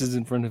dances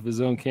in front of his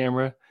own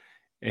camera,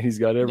 and he's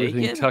got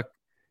everything tucked.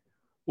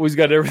 Well, he's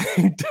got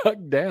everything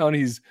tucked down.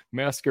 He's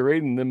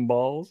masquerading them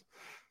balls.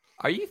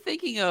 Are you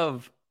thinking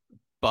of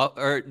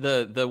or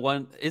the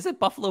one? Is it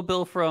Buffalo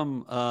Bill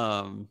from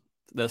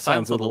the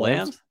Silence of the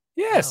Lambs?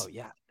 Yes. Oh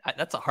yeah,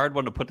 that's a hard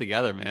one to put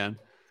together, man.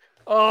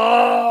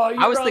 Oh,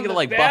 I was thinking of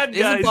like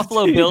isn't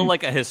Buffalo Bill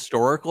like a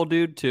historical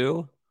dude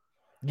too?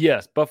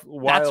 Yes, that's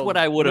what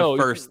I would have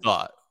first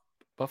thought.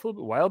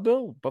 Buffalo Wild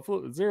Bill?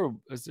 Buffalo is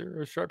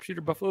there a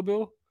sharpshooter Buffalo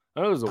Bill?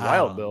 I know there's a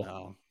Wild Bill.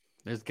 No.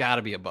 There's got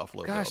to be a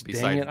Buffalo Bill.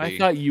 Dang it! I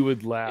thought you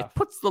would laugh. It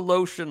puts the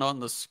lotion on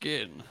the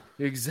skin.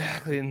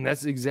 Exactly, and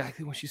that's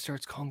exactly when she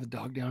starts calling the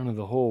dog down in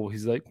the hole.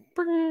 He's like,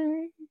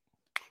 bring,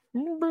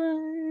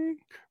 bring,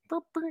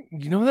 bring.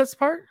 You know that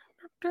part?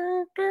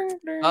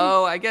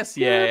 Oh, I guess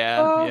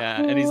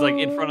yeah. And he's like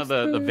in front of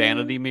the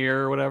vanity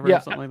mirror or whatever,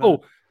 or something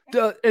like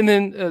that. And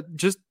then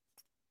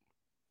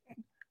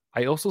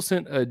I also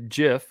sent a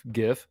GIF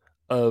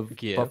of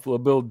Buffalo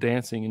Bill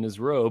dancing in his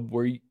robe,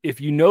 where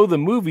if you know the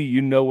movie,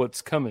 you know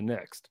what's coming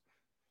next.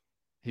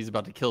 He's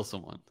about to kill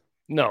someone.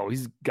 No,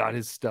 he's got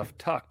his stuff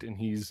tucked and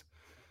he's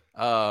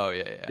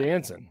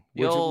dancing.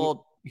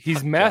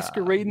 He's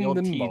masquerading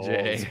the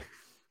TJ.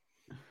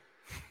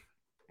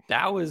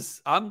 That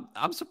was I'm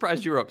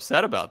surprised you were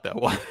upset about that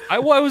one. I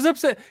was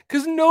upset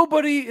because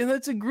nobody, and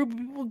that's a group of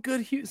people with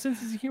good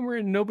senses of humor,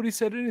 and nobody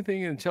said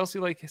anything. And Chelsea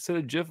said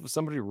a GIF of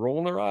somebody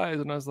rolling their eyes,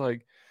 and I was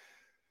like,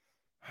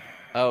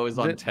 "Oh, it was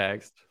on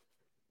text."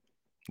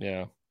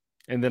 Yeah,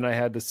 and then I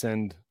had to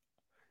send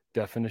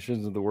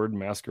definitions of the word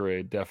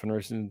masquerade,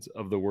 definitions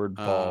of the word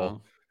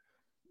ball,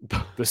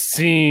 the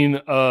scene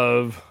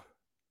of,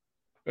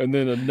 and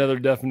then another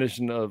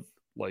definition of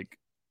like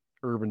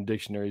Urban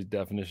Dictionary's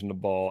definition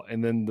of ball,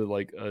 and then a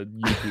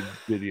YouTube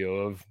video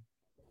of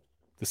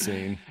the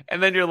scene.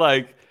 And then you're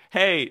like,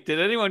 hey,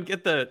 did anyone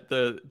get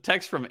the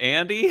text from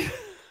Andy?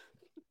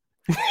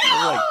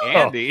 Like,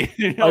 Andy?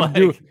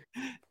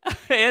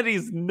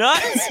 Andy's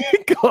nuts.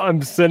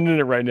 I'm sending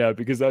it right now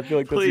because I feel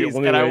like that's the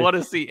only way. I want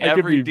to see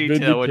every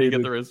detail when you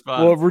get the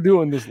response. Well, if we're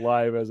doing this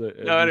live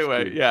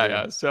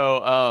yeah.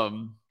 So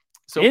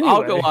anyway,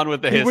 I'll go on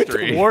with the history.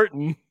 Went to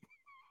Wharton.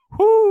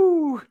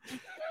 Whoo!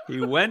 He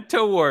went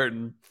to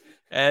Wharton,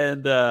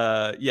 and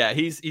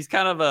he's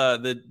kind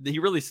of he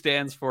really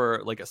stands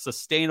for like a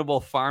sustainable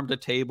farm to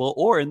table,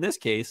 or in this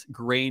case,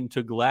 grain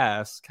to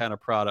glass kind of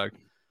product.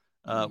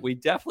 We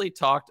definitely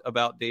talked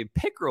about Dave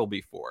Pickerel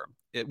before.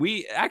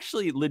 We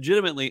actually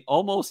legitimately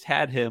almost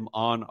had him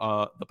on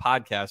the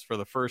podcast for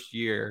the first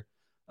year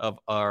of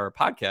our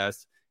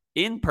podcast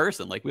in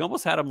person. Like we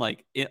almost had him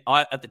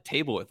at the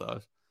table with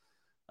us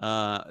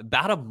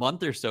about a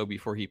month or so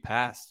before he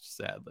passed,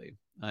 sadly.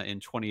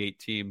 In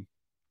 2018,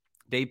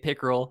 Dave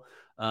Pickerel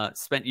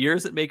spent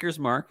years at Maker's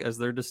Mark as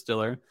their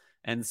distiller,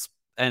 and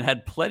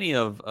had plenty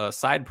of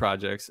side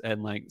projects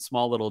and like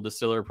small little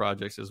distiller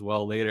projects as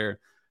well later.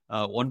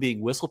 One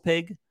being Whistle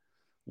Pig,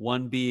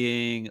 one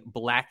being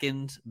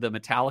Blackened, the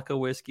Metallica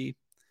whiskey.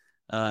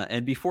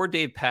 And before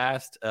Dave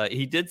passed,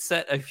 he did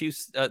set a few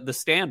the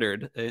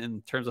standard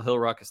in terms of Hill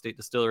Rock Estate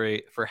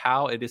Distillery for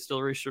how the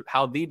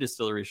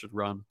distillery should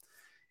run,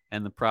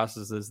 and the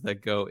processes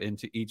that go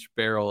into each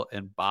barrel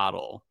and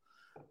bottle.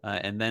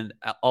 And then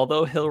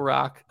although Hill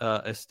Rock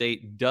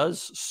Estate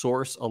does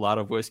source a lot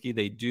of whiskey,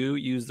 they do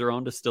use their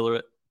own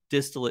distillate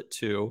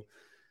too,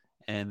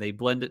 and they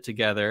blend it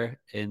together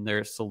in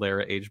their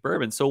Solera aged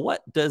bourbon. So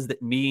what does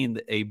that mean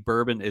that a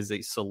bourbon is a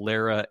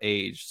Solera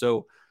aged?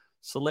 So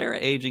Solera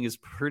aging is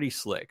pretty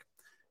slick.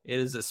 It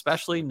is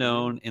especially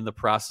known in the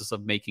process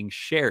of making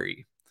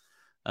sherry.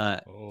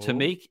 To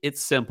make it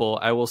simple,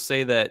 I will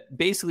say that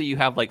basically you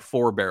have like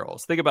 4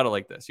 barrels. Think about it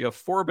like this. You have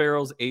 4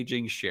 barrels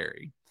aging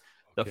sherry.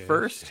 The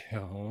first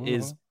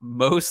is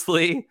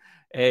mostly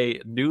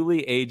a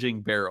newly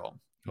aging barrel.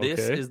 This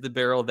is the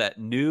barrel that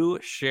new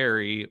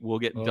sherry will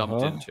get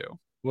dumped into.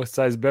 What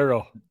size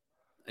barrel?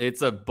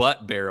 It's a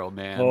butt barrel,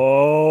 man.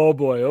 Oh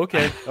boy.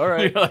 Okay. All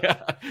right.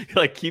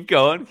 like keep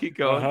going.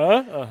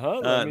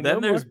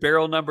 Then there's more.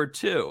 barrel number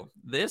 2.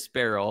 This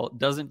barrel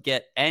doesn't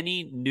get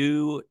any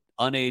new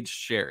unaged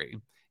sherry.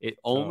 It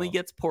only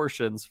gets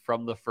portions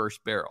from the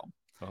first barrel.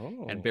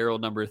 Oh. And barrel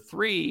number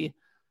 3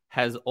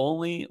 has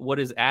only what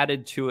is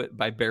added to it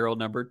by barrel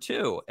number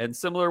 2. And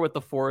similar with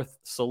the 4th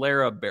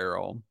Solera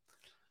barrel,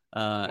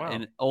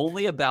 and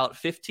only about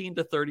 15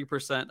 to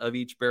 30% of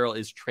each barrel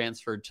is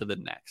transferred to the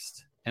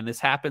next. And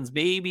this happens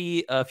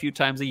maybe a few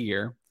times a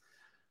year.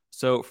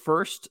 So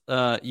first,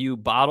 you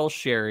bottle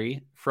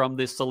sherry from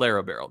the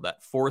Solera barrel,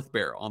 that 4th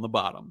barrel on the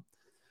bottom.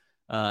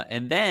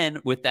 And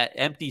then with that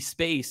empty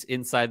space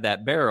inside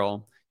that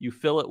barrel, you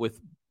fill it with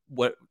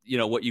what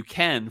you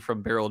can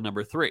from barrel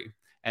number 3,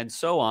 and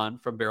so on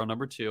from barrel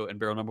number 2 and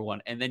barrel number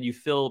 1. And then you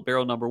fill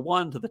barrel number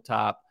 1 to the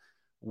top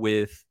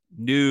with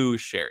new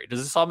sherry.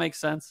 Does this all make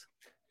sense?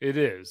 It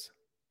is.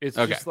 It's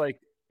just like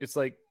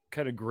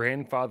kind of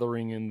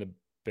grandfathering in the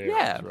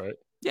barrels, right?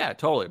 Yeah,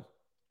 totally.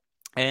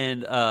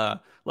 And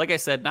like I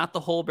said, not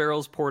the whole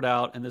barrel's poured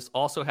out, and this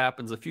also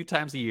happens a few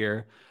times a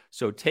year.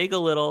 So take a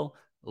little,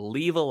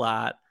 leave a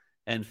lot,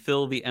 and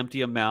fill the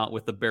empty amount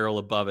with the barrel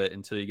above it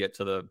until you get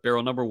to the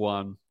barrel number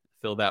 1.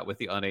 Fill that with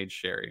the unaged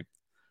sherry.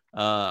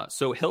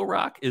 So Hill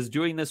Rock is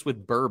doing this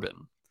with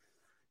bourbon.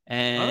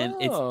 And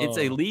it's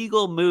a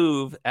legal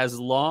move as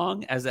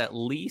long as at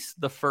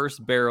least the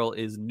first barrel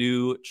is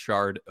new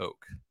charred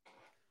oak.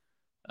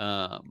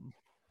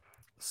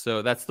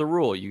 So that's the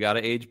rule. You got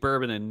to age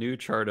bourbon in new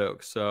charred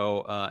oak.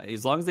 So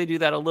as long as they do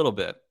that a little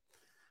bit,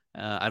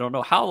 I don't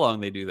know how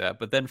long they do that,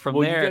 but then from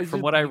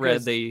what I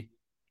read,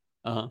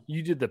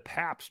 you did the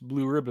Pabst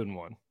Blue Ribbon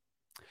one.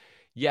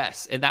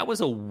 Yes, and that was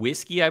a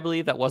whiskey, I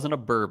believe. That wasn't a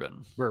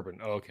bourbon. Bourbon.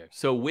 Oh, okay.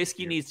 So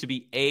whiskey needs to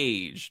be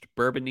aged.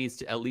 Bourbon needs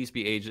to at least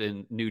be aged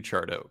in new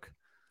charred oak.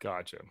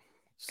 Gotcha.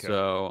 Okay.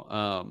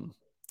 So,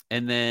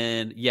 and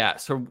then,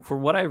 so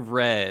from what I've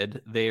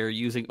read, they're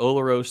using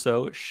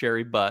Oloroso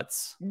sherry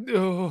butts.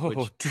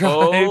 Which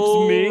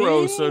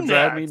drives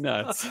me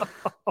nuts.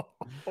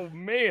 Oh,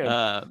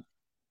 man.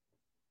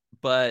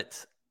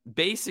 But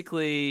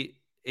basically,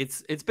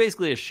 it's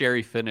basically a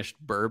sherry finished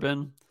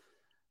bourbon.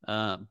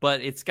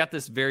 But it's got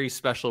this very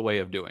special way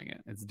of doing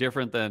it. It's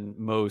different than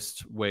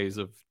most ways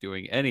of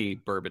doing any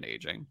bourbon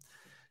aging.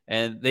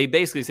 And they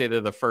basically say they're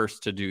the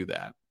first to do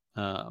that.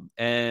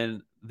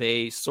 And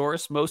they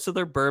source most of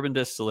their bourbon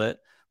distillate,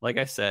 like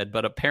I said,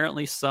 but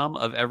apparently some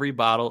of every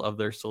bottle of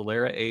their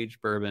Solera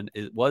aged bourbon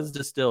was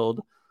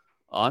distilled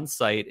on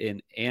site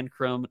in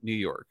Ancrum, New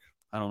York.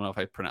 I don't know if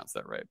I pronounced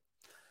that right.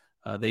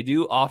 They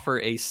do offer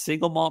a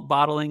single malt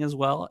bottling as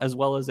well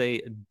as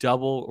a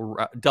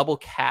double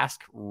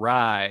cask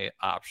rye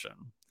option.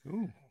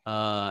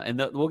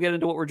 And we'll get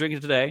into what we're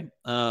drinking today.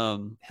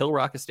 Hill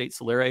Rock Estate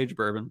Solera aged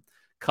bourbon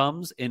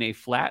comes in a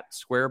flat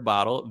square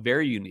bottle,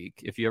 very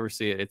unique. If you ever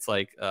see it, it's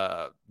like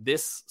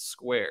this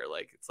square,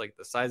 like it's like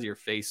the size of your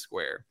face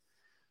square.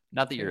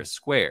 Not that you're a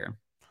square.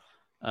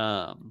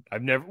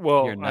 I've never.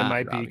 Well, you're not, I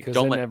might Robbie. be because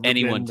don't let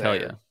anyone tell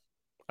you.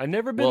 I've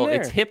never been there. Well,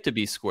 it's hip to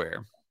be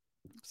square.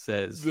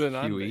 Says then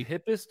Huey. I'm the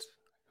hippest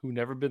who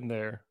never been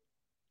there.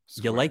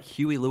 You like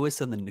Huey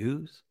Lewis on the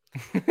news?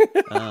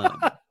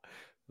 I'm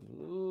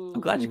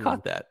glad you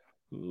caught that.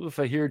 If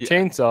I hear a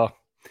chainsaw.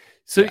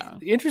 So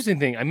the interesting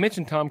thing, I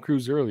mentioned Tom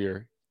Cruise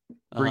earlier.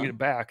 Bringing it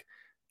back.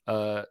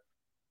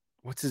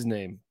 What's his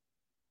name?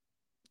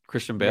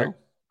 Christian Bale.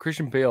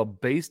 Christian Bale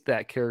based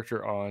that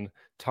that on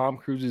Tom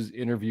Cruise's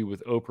interview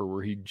with Oprah,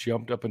 where he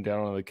jumped up and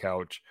down on the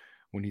couch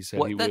when he said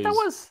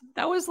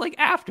that was like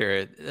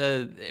after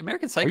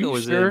American Psycho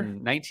was in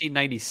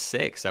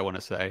 1996, I want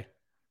to say,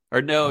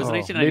 or no, it was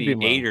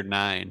 1998 or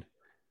 9.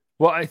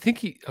 Well, I think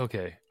he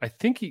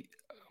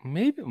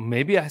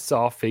maybe I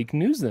saw fake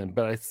news then,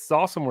 but I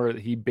saw somewhere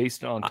that he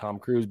based it on Tom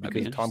Cruise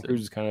because Tom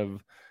Cruise is kind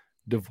of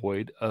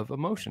devoid of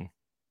emotion.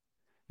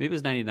 Maybe it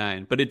was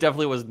 99, but it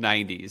definitely was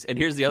 90s. And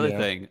here's the other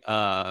thing,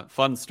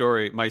 fun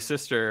story. My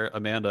sister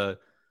Amanda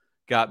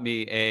got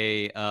me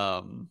a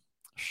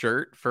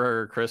shirt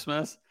for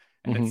Christmas,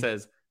 and it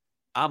says,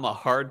 "I'm a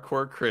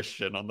hardcore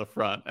Christian" on the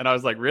front. And I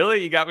was like,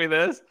 really? You got me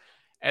this?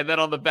 And then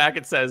on the back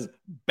it says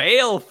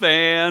Bale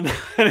fan.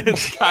 And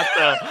it's got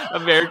the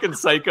American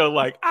Psycho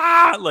like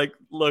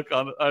look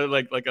on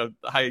like a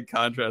high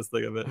contrast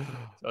thing of it.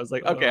 So I was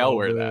like, okay, I'll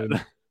wear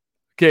that.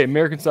 Okay,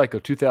 American Psycho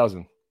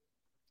 2000.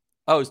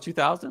 Oh, it's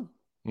 2000?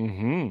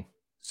 Mm-hmm.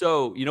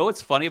 So you know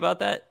what's funny about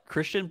that?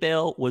 Christian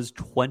Bale was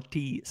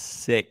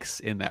 26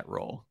 in that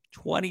role.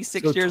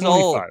 26 years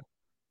 25. old.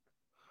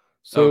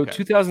 So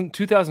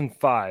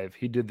 2005,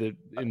 he did the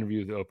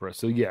interview with Oprah.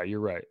 So yeah, you're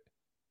right.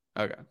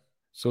 Okay.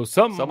 So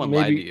someone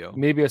lied to you.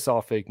 Maybe I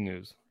saw fake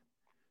news.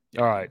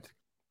 Yeah. All right.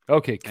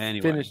 Okay.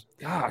 Anyway, finish.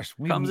 Gosh,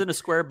 comes in a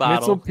square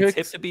bottle. It's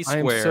hip to be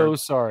square. I'm so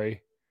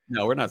sorry.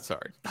 No, we're not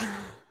sorry.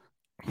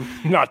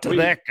 Not to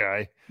that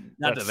guy.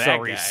 Not to that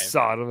sorry guy.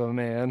 Sod of a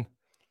man.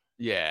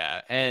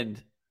 Yeah,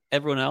 and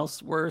everyone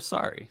else, we're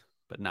sorry,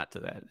 but not to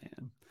that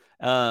man.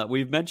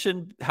 We've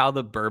mentioned how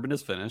the bourbon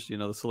is finished, the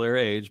Solera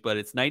age, but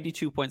it's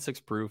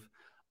 92.6 proof,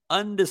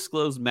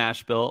 undisclosed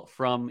mash bill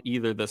from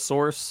either the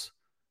sourced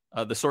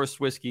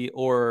whiskey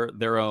or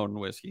their own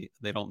whiskey.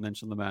 They don't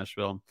mention the mash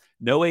bill.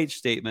 No age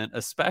statement,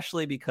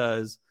 especially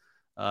because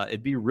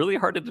it'd be really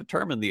hard to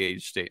determine the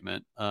age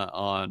statement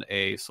on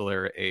a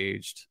Solera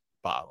aged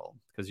bottle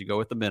because you go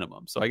with the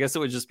minimum. So I guess it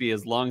would just be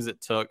as long as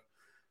it took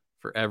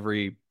for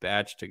every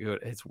batch to go.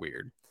 It's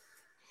weird.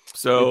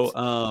 So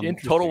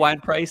total wine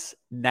price,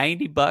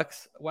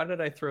 $90. Why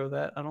did I throw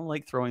that? I don't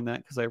like throwing that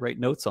because I write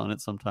notes on it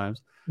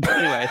sometimes. But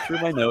anyway, I threw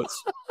my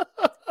notes.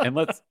 And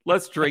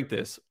let's drink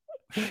this,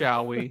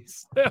 shall we?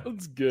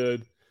 Sounds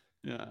good.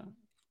 Yeah.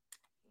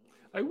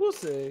 I will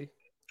say,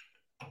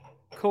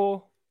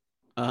 Cole,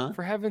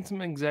 for having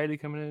some anxiety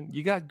coming in,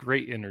 you got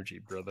great energy,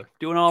 brother.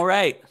 Doing all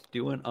right.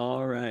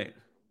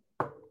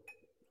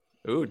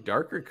 Ooh,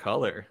 darker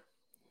color,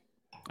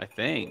 I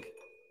think.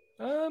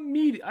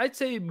 I'd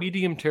say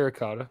medium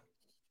terracotta.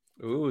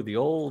 Ooh, the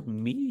old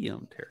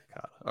medium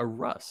terracotta. A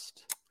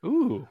rust.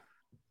 Ooh.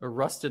 A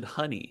rusted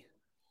honey.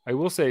 I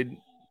will say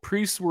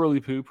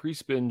pre-swirly poo,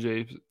 pre-spin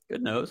japes.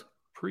 Good nose.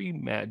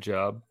 Pre-mat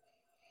job.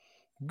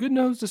 Good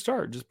nose to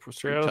start. Just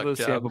straight out of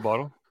the sample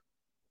bottle.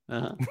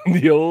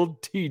 The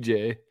old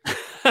TJ.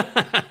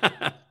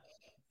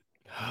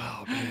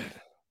 Oh, man.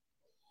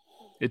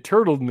 It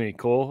turtled me,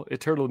 Cole.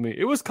 It turtled me.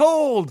 It was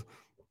cold.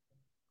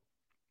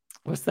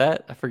 What's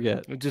that? I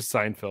forget. It's just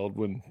Seinfeld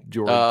when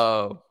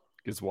George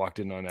gets walked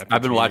in on after.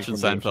 I've been watching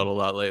Seinfeld a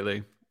lot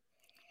lately.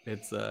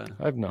 It's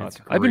I've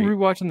not. I've been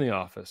rewatching The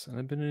Office, and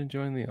I've been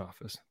enjoying The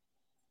Office.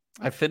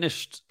 I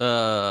finished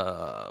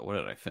what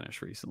did I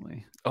finish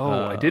recently?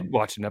 I did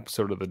watch an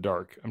episode of The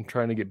Dark. I'm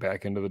trying to get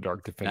back into The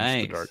Dark to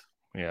finish The Dark.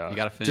 Yeah. You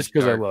gotta finish just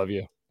because I love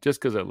you. Just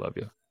because I love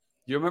you.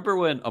 You remember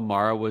when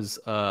Amara was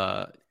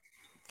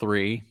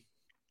 3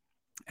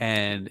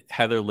 and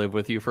Heather lived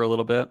with you for a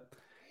little bit?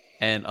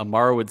 And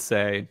Amara would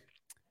say,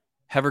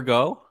 "Have her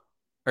go,"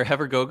 or "Have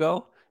her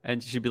go,"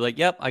 and she'd be like,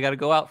 "Yep, I got to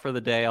go out for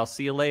the day. I'll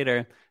see you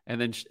later."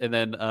 And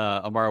then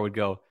Amara would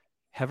go,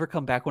 "Have her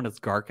come back when it's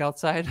dark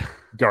outside."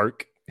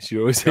 Dark. She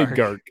always said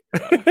dark.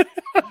 I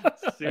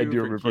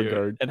do remember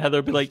dark. And Heather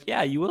would be like,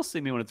 "Yeah, you will see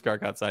me when it's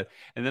dark outside."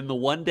 And then the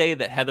one day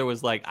that Heather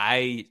was like,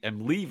 "I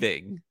am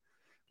leaving,"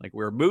 like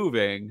we're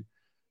moving.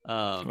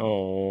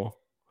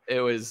 It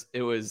was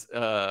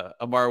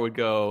Amara would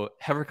go,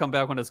 "Have her come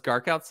back when it's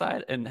dark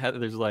outside," and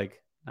Heather's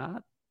like,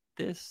 "Not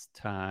this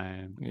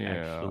time,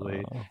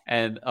 actually."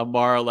 And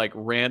Amara like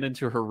ran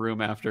into her room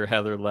after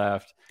Heather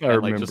left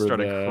and like just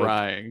started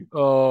crying.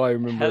 Oh, I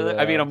remember Heather, that.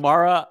 I mean,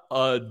 Amara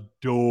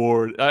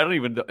adored. I don't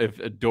even know if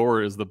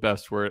adore is the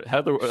best word.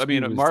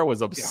 Amara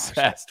was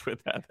obsessed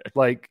with Heather.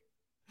 Like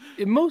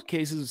in most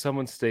cases, if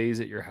someone stays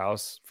at your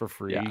house for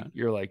free,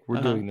 you're like, we're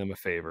doing them a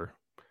favor.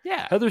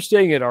 Yeah. Heather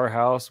staying at our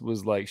house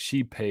was like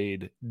she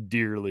paid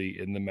dearly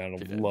in the amount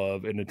of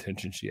love and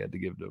attention she had to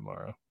give to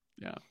Amara.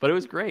 Yeah. But it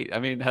was great. I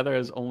mean, Heather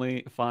has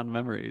only fond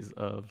memories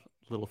of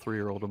little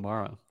 3-year-old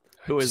Amara,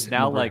 who is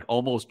now like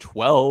almost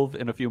 12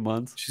 in a few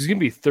months. She's going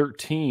to be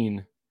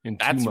 13 in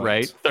 2 months. That's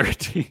right.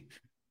 13.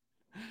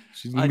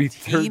 She's going to be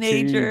 13.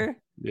 Teenager.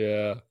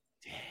 Yeah.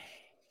 Dang.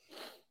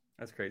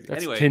 That's crazy.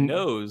 Anyway,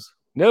 nose.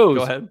 Go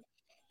ahead.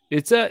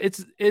 It's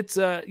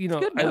you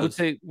know, I would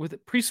say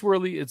with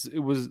pre-swirly,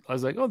 I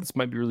was like, oh, this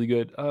might be really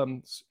good.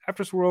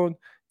 After swirling,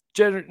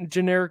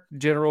 generic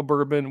general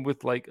bourbon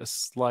with like a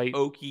slight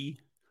oaky.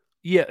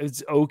 Yeah,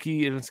 it's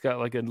oaky and it's got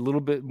like a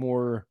little bit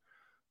more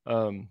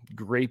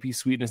grapey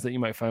sweetness that you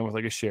might find with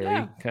like a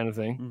sherry kind of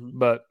thing. Mm-hmm.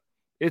 But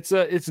it's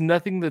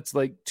nothing that's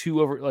like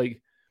too over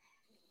like.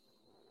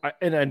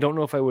 I don't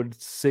know if I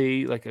would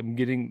say like I'm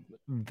getting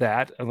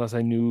that unless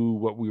I knew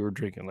what we were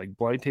drinking. Like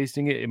blind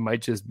tasting it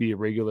might just be a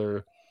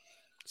regular,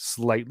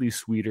 slightly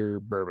sweeter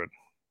bourbon.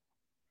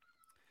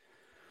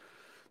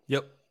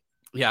 Yep.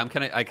 Yeah,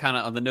 I kind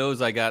of on the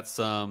nose. I got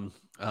some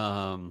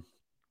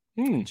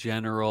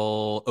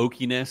general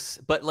oakiness,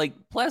 but like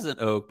pleasant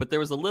oak. But there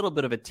was a little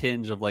bit of a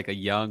tinge of like a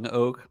young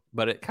oak,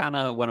 but it kind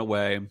of went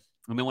away.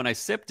 I mean, when I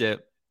sipped it,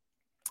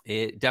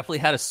 it definitely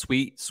had a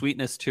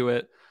sweetness to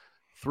it.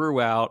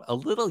 Throughout, a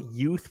little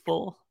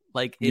youthful,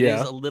 like it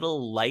is a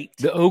little light.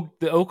 The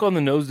oak on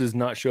the nose does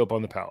not show up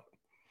on the palate.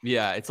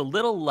 Yeah, it's a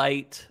little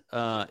light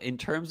in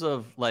terms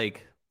of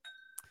like,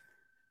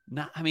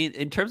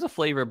 in terms of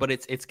flavor, but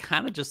it's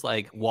kind of just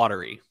like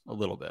watery a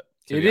little bit.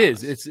 It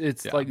is.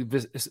 It's like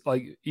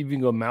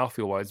even go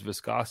mouthfeel wise,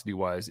 viscosity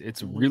wise,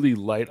 it's really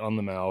light on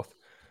the mouth.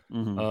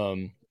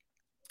 Mm-hmm.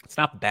 It's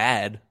not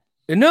bad.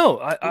 No,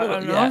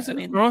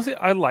 honestly,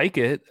 I like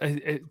it.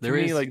 To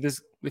me, like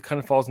this, it kind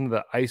of falls into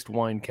the iced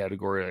wine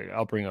category. Like,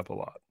 I'll bring up a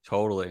lot.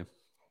 Totally.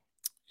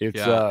 It's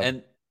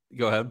and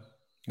go ahead.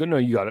 No,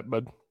 you got it,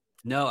 bud.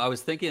 No, I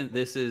was thinking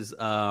this is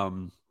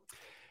that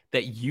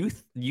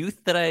youth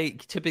that I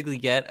typically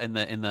get in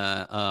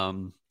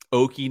the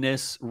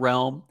oakiness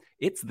realm.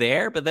 It's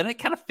there, but then it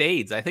kind of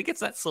fades. I think it's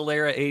that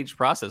Solera age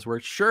process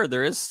where sure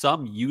there is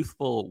some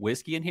youthful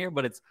whiskey in here,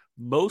 but it's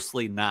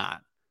mostly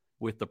not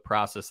with the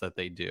process that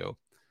they do.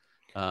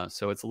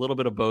 So it's a little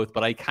bit of both,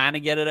 but I kind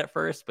of get it at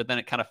first, but then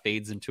it kind of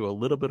fades into a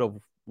little bit of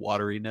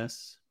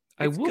wateriness.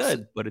 It's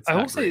good, but it's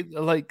not great. Say,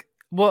 like,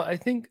 Well, I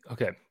think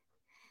okay.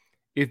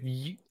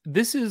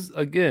 This is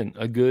again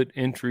a good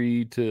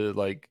entry to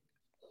like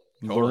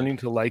learning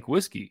to like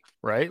whiskey,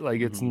 right?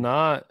 Like it's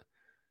not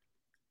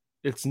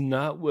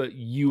what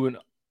you and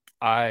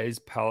I's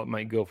palate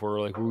might go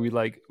for. Like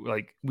where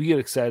we get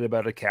excited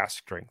about a cask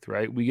strength,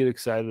 right? We get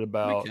excited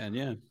about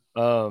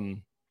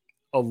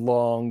a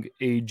long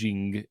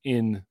aging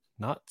in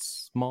not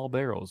small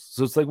barrels.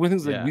 So it's like when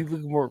things like we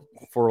look more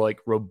for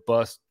like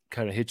robust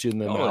kind of hit you in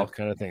the mouth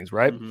kind of things,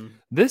 right?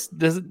 This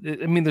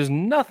doesn't. I mean, there's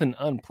nothing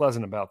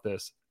unpleasant about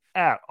this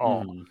at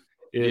all.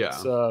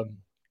 It's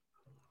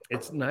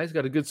nice,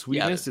 got a good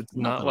sweetness. It's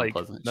not like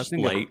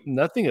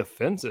nothing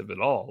offensive at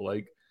all.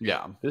 Like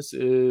this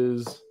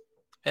is.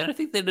 And I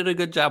think they did a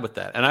good job with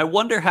that. And I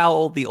wonder how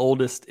old the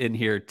oldest in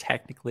here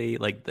technically,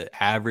 like the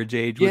average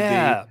age would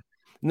be.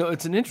 No,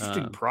 it's an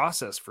interesting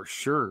process for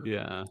sure.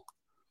 Yeah.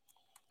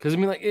 Because I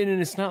mean, like,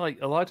 and it's not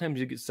like a lot of times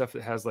you get stuff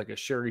that has like a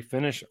sherry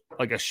finish on it.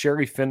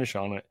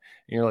 And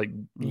you're like,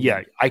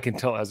 yeah, I can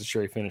tell it has a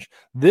sherry finish.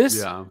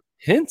 This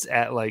hints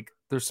at like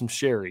there's some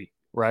sherry,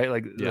 right?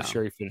 Like the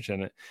sherry finish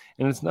in it.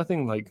 And it's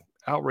nothing like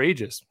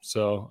outrageous.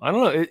 So I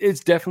don't know. It's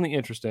definitely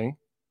interesting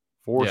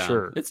for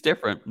sure. It's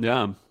different.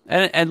 Yeah.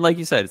 And like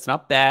you said, it's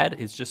not bad.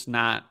 It's just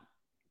not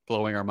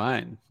blowing our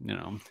mind, you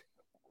know.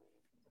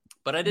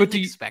 But I didn't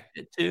expect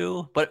it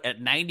to. But at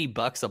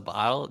 $90 a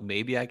bottle,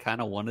 maybe I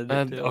kind of wanted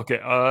it to. Okay.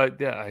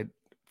 Yeah, I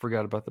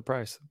forgot about the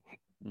price.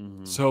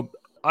 So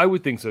I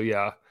would think so.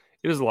 Yeah,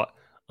 it is a lot.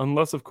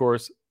 Unless, of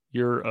course,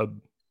 you're a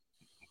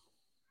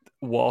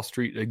Wall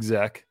Street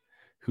exec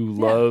who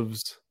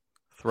loves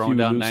throwing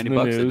down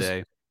 $90 a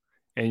day,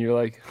 and you're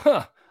like,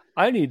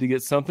 I need to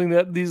get something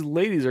that these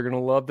ladies are going to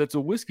love. That's a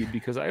whiskey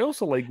because I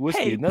also like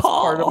whiskey, and that's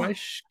part of my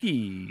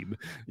scheme.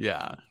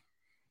 Yeah.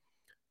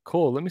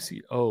 Cole, let me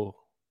see. Oh.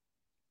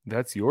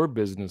 That's your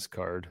business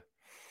card.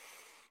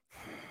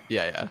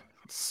 Yeah.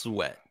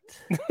 Sweat.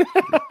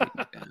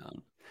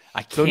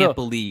 I can't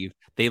believe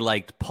they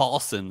liked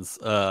Paulson's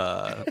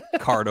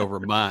card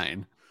over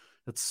mine.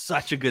 That's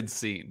such a good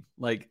scene.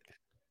 Like,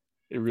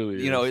 it really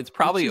is. You know, it's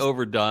probably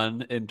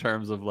overdone in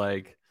terms of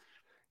like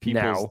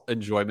people's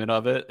enjoyment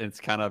of it. It's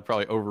kind of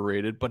probably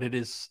overrated, but it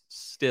is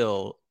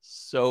still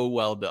so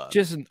well done.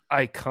 Just an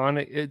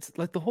iconic. It's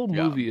like the whole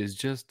movie is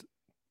just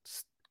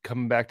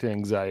coming back to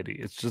anxiety.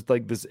 It's just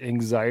like this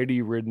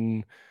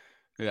anxiety-ridden,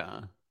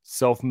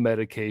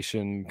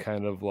 self-medication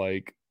kind of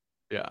like,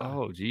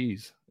 oh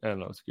geez, I don't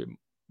know. It's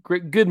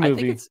good movie. I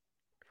think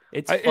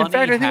it's funny in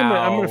fact, I think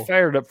I'm going to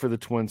fire it up for the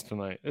twins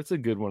tonight. It's a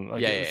good one.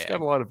 Like, it's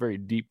got a lot of very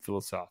deep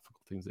philosophical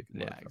things they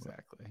can. Yeah,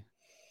 exactly.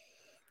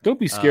 Don't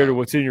be scared of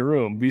what's in your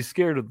room. Be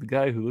scared of the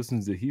guy who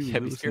listens to Hugh.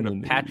 Be scared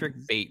of Patrick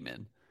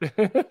Bateman.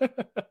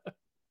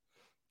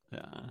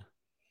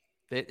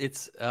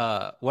 It's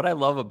what I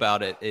love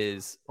about it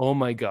is, oh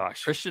my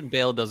gosh, Christian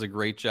Bale does a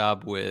great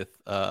job with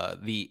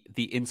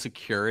the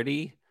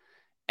insecurity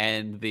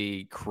and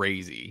the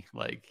crazy.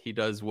 Like he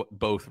does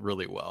both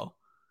really well.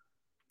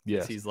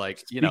 Yes, he's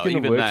like, you know,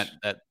 even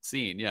that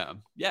scene. Yeah,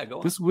 go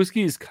on. This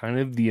whiskey is kind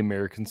of the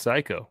American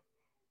Psycho,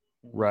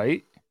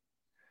 right?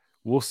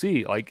 We'll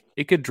see. Like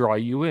it could draw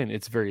you in.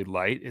 It's very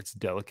light. It's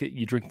delicate.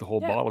 You drink the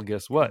whole bottle.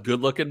 Guess what?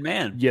 Good looking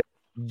man.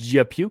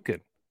 Yeah,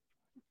 puking.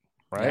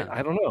 Right?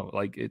 I don't know.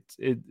 Like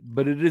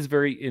but it is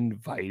very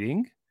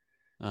inviting.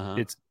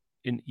 It's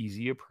an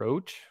easy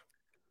approach.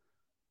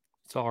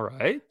 It's all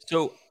right.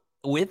 So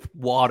with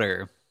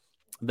water,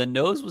 the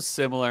nose was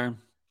similar,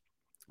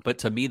 but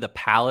to me the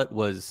palate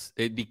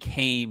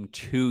became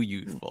too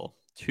youthful,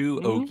 too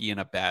oaky in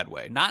a bad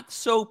way. Not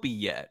soapy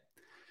yet,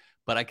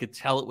 but I could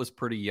tell it was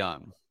pretty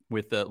young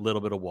with a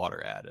little bit of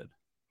water added.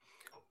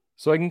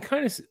 So I can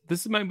kind of,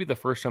 this might be the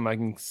first time I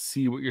can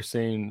see what you're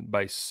saying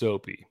by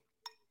soapy.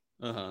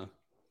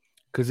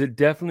 Because it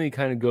definitely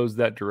kind of goes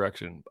that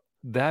direction.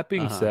 That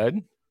being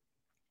said,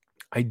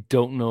 I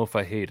don't know if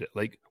I hate it.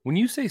 Like when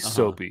you say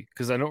soapy,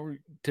 because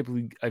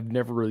I've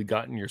never really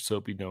gotten your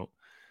soapy note.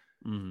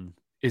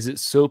 Is it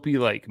soapy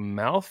like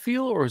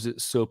mouthfeel or is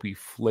it soapy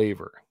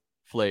flavor?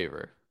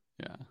 Flavor.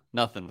 Yeah.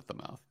 Nothing with the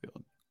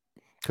mouthfeel.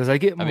 Because I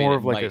get more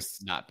of like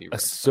a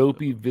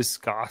soapy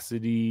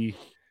viscosity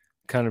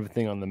kind of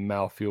thing on the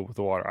mouthfeel with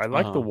the water. I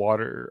like the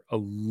water a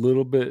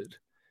little bit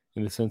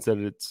in the sense that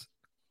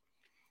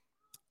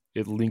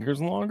it lingers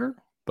longer,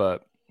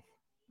 but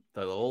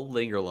the old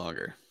linger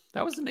longer.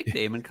 That was a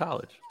nickname in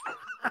college.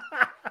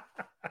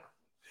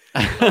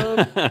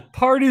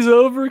 Party's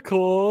over,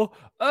 Cole.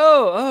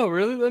 Oh,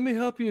 really? Let me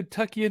help you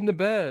tuck you into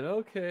bed.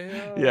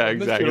 Okay. Yeah,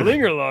 exactly. Mr.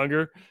 Linger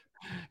longer.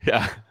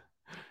 Yeah.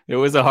 It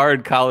was a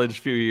hard college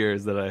few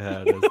years that I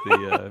had as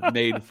the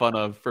made fun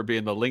of for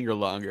being the linger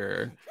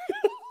longer.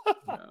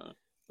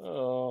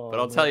 But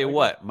I'll tell you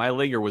what, my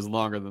linger was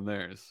longer than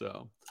theirs,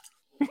 so.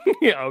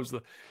 Yeah,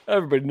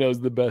 everybody knows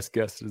the best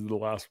guest is the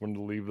last one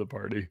to leave the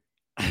party.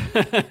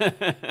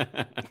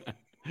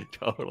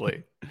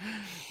 Totally.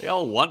 They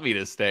all want me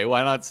to stay.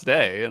 Why not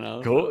stay? You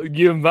know, cool.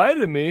 You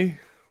invited me.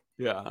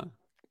 Yeah,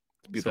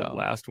 be the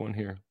last one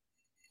here.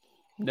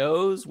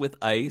 Nose with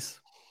ice,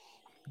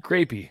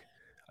 grapey.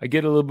 I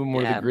get a little bit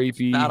more of the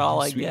grapey. Not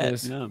all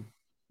sweetness. I get. Yeah.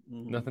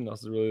 Nothing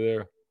else is really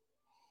there.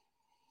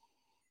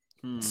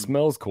 Hmm. It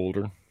smells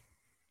colder.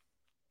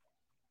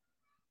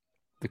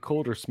 The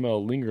colder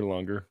smell linger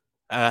longer.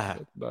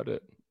 That's about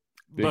it.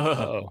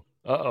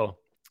 Uh-oh.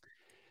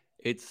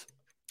 It's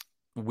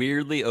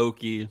weirdly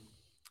oaky,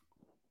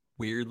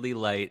 weirdly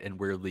light, and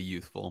weirdly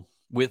youthful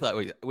with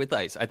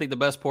ice. I think the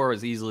best pour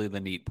is easily the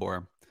neat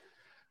pour,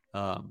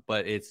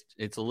 but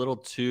it's a little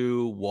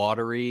too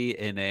watery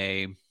in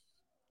a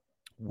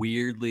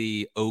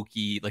weirdly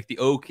oaky. Like the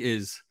oak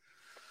is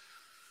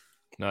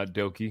not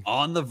dokey,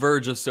 on the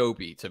verge of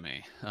soapy to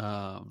me.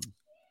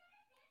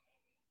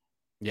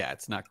 Yeah,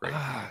 it's not great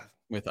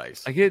with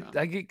ice. I get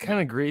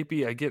kind of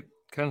grapey. I get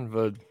kind of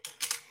a.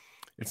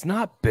 It's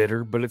not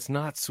bitter, but it's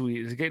not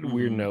sweet. It's getting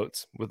weird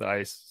notes with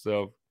ice.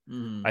 So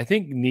I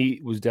think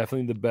neat was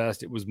definitely the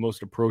best. It was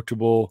most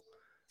approachable.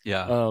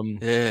 Yeah.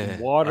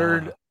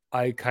 Watered.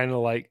 I kind of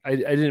like. I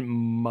didn't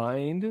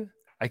mind.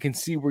 I can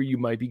see where you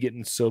might be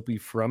getting soapy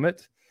from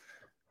it,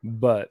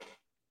 but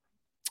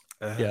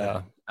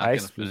yeah,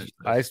 ice was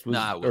ice was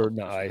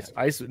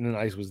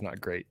not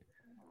great.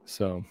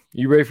 So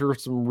you ready for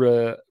some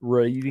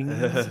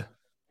ratings?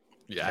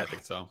 Yeah, I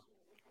think so. All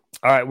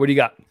right, what do you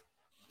got?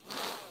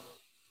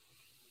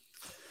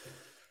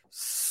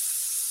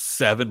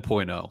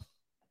 7.0.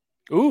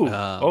 Ooh,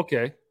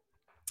 okay.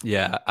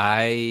 Yeah,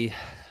 I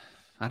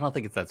don't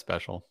think it's that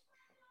special.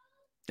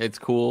 It's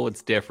cool.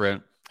 It's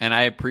different. And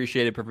I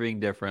appreciate it for being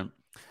different.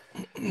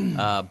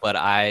 But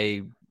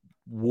I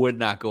would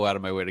not go out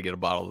of my way to get a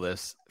bottle of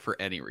this for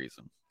any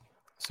reason.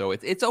 So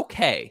it's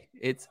okay.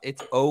 It's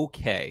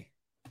okay.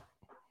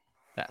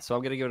 So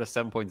I'm going to give it a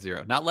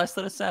 7.0. Not less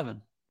than a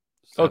 7.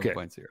 7.0. Okay.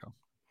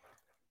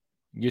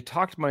 You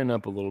talked mine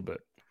up a little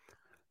bit.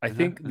 I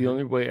think the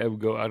only way I would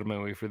go out of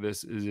my way for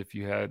this is if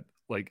you had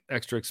like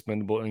extra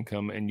expendable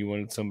income and you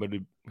wanted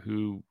somebody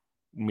who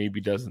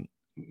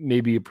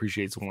maybe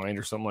appreciates wine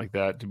or something like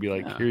that to be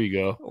like, here you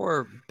go.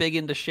 Or big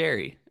into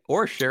sherry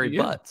or sherry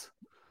butts.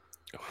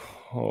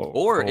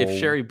 Or if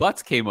sherry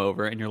butts came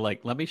over and you're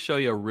like, let me show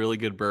you a really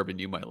good bourbon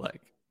you might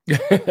like.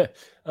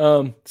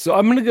 So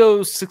I'm going to go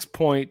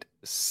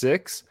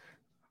 6.6.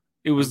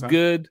 It was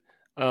good.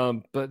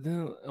 But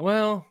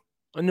well,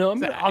 no,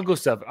 I'll go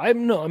 7.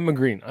 I'm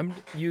agreeing.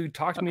 You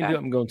talked me into it.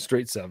 I'm going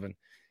straight 7.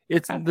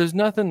 There's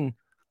nothing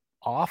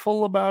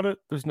awful about it.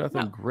 There's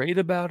nothing great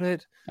about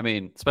it. I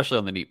mean, especially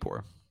on the neat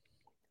pour.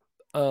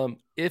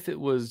 If it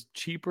was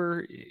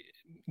cheaper,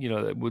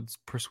 that would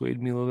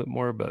persuade me a little bit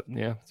more. But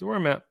yeah, so where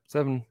I'm at,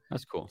 7.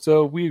 That's cool.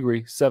 So we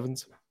agree,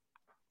 7s.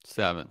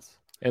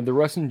 And the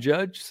Russian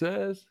judge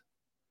says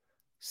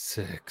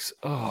 6.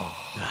 Oh,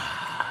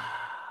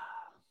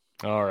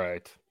 all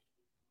right.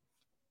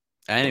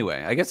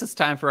 Anyway, I guess it's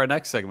time for our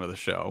next segment of the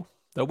show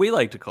that we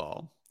like to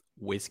call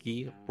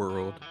Whiskey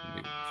World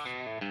News.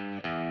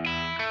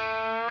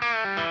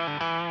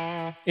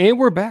 And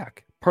we're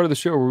back. Part of the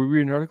show where we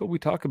read an article, we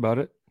talk about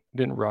it.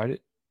 Didn't write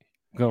it.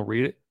 I'm going to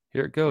read it.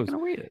 Here it goes. I'm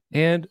going to read it.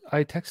 And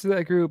I texted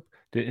that group.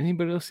 Did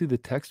anybody else see the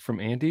text from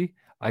Andy?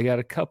 I got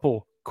a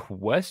couple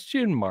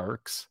question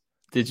marks.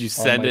 Did you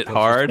send it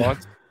hard?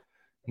 Response.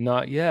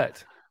 Not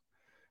yet.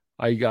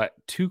 I got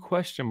 2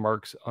 question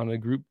marks on a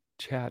group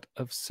chat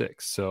of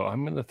 6. So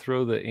I'm going to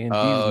throw the Andy.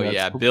 Oh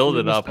yeah, build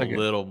it up a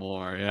little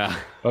more. Yeah.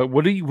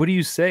 What do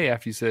you say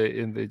after you say it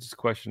and they just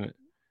question it?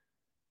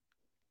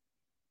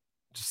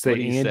 Just say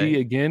Andy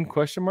again?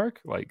 Question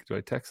mark? Like, do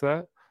I text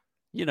that?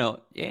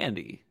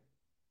 Andy.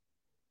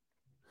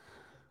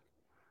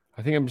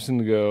 I think I'm just going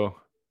to go.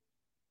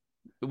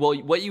 Well,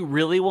 what you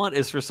really want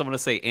is for someone to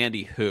say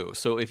Andy who.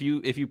 So if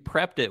you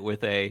prepped it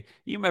with you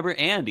remember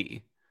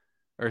Andy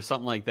or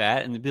something like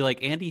that, and it'd be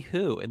like Andy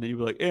who, and then you'd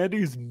be like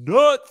Andy's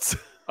nuts.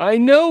 I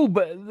know,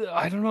 but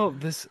I don't know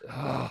this.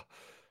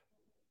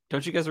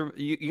 Don't you guys?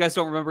 You guys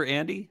don't remember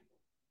Andy?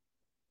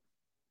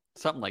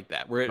 Something like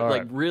that, where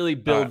it really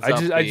builds.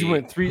 I just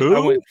went 3.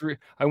 Who?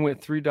 I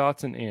went 3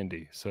 dots in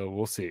Andy. So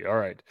we'll see. All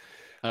right.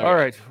 All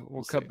right.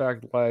 We'll cut back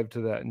live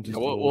to that in just a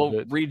little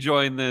bit. We'll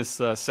rejoin this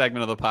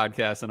segment of the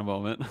podcast in a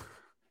moment.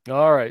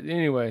 All right.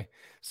 Anyway,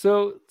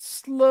 so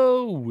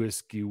slow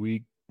whiskey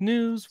week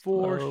news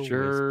for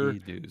sure.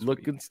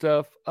 Looking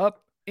stuff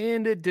up,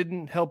 and it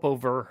didn't help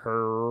over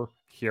her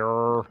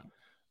here.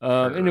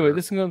 Anyway,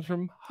 this comes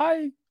from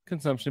High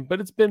Consumption, but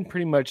it's been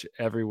pretty much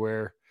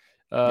everywhere.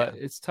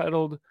 It's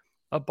titled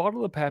 "A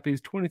Bottle of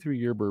Pappy's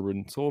 23-Year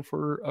Bourbon Sold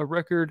for a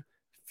Record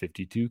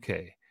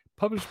 $52K,"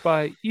 published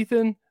by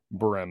Ethan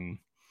Brem.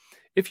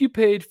 If you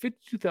paid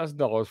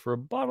 $52,000 for a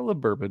bottle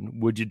of bourbon,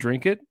 would you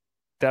drink it?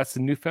 That's the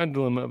newfound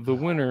dilemma of the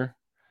winner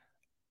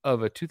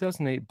of a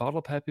 2008 bottle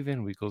of Pappy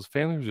Van Winkle's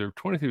Family Reserve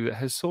 23 that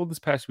has sold this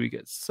past week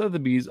at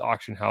Sotheby's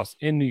Auction House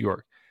in New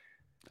York.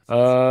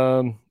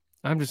 I'm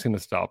just going to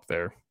stop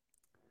there.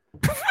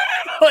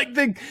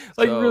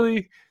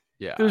 Really,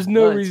 yeah. There's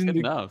no reason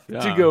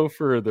to go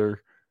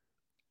further.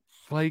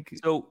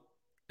 So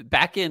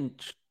back in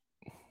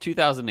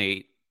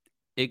 2008,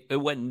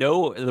 it went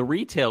the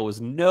retail was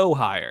no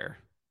higher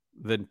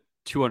than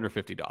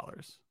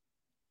 $250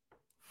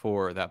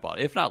 for that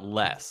bottle, if not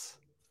less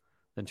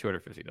than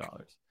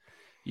 $250.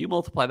 You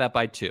multiply that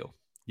by 2,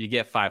 you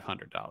get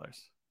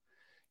 $500.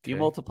 You Okay.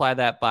 multiply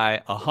that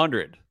by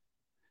 100,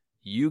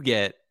 you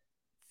get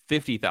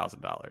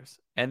 $50,000,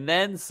 and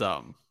then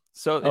some.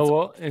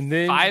 So it's and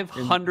then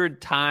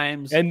 500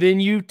 times. And then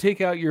you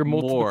take out your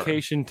more.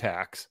 multiplication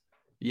tax.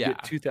 Yeah.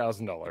 Get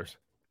 $2,000.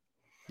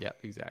 Yeah,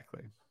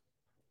 exactly.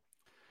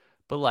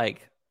 But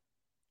like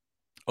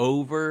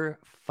over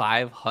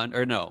 500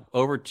 or no,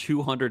 over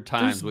 200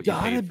 times what you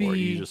paid for,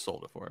 you just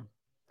sold it for.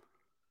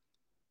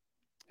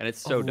 And it's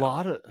so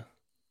dumb.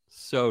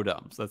 So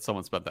dumb that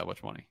someone spent that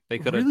much money. They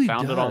could have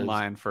found it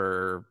online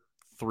for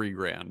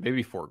 $3,000,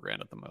 maybe $4,000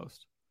 at the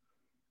most.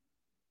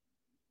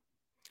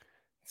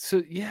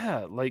 So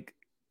yeah, like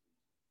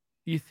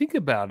you think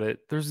about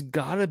it, there's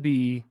gotta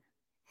be,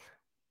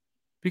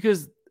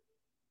 because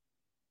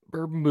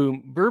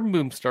Bourbon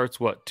Boom starts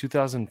what,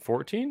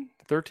 2014,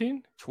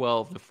 13?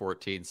 12 to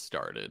 14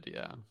 started,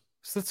 yeah.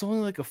 So that's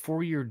only like a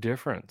 4-year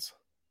difference.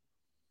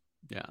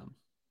 Yeah.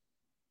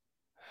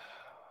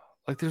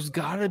 Like there's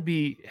gotta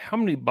be, how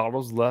many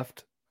bottles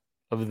left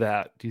of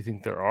that do you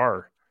think there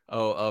are?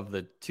 Oh, of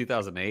the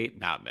 2008?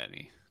 Not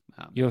many.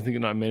 You don't think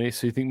not many?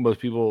 So you think most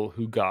people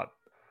who got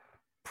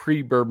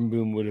pre-Bourbon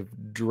Boom would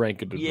have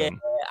drank it to them?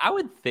 I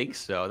would think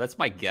so. That's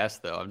my guess,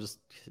 though. I'm just,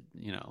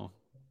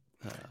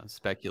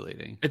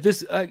 speculating. At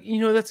this,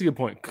 that's a good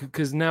point,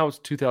 because now it's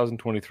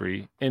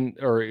 2023,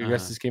 or I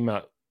guess this came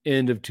out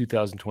end of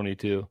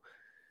 2022.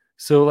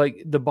 So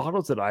like the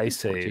bottles that I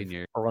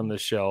save are on the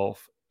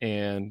shelf,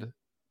 and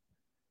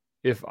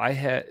if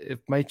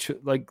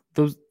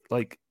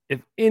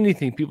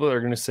anything, people that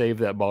are going to save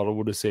that bottle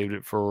would have saved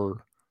it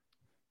for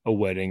a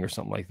wedding or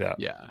something like that.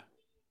 Yeah.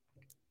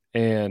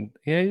 And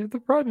they've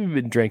probably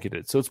been drinking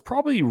it. So it's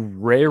probably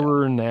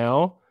rarer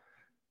now,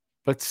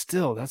 but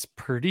still, that's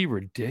pretty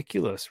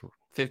ridiculous.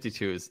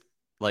 52 is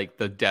like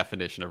the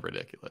definition of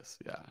ridiculous.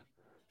 Yeah.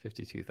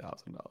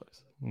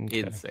 $52,000. Okay.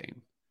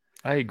 Insane.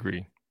 I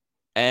agree.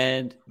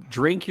 And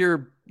drink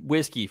your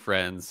whiskey,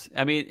 friends.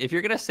 I mean, if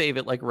you're going to save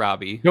it like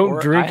Robbie,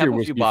 don't drink your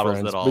whiskey,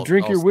 friends, but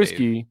drink your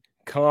whiskey,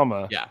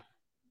 comma. Yeah.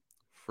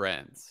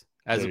 Friends.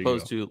 As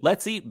opposed to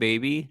let's eat,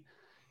 baby,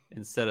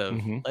 instead of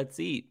let's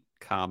eat,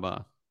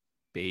 comma,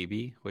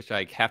 baby, which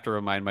I have to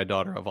remind my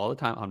daughter of all the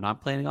time. I'm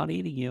not planning on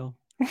eating you.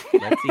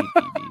 Let's eat,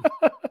 baby.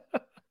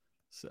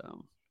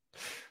 So,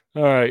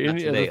 all right.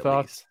 Any other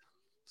thoughts?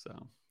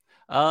 So,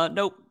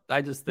 nope.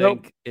 I just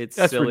think it's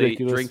silly.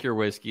 Ridiculous. Drink your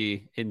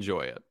whiskey,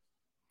 enjoy it.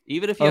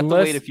 Even if you have to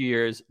wait a few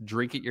years,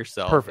 drink it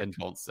yourself and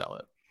don't sell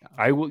it. Yeah.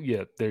 I will.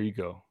 Yeah, there you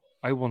go.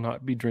 I will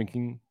not be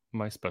drinking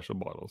my special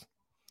bottles.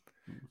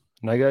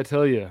 And I gotta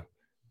tell you,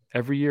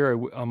 every year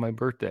on my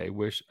birthday, I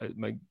wish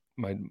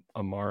my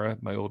Amara,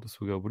 my oldest,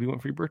 will go, "What do you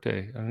want for your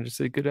birthday?" And I just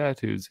say, "Good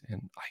attitudes."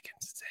 And I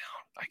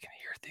can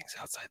hear things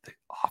outside the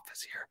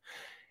office here,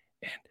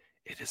 and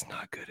it is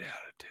not good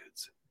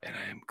attitudes. And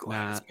I am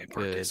glad it's my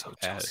birthday, so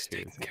Chelsea's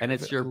taking care and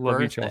it's of it. your Love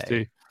birthday. You,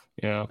 Chelsea.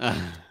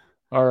 Yeah.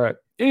 All right.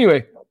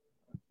 Anyway,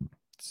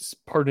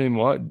 pardon me,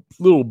 what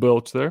little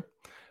belch there.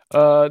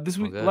 This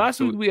week, last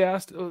week we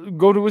asked,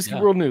 go to Whiskey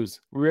World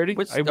News. We ready?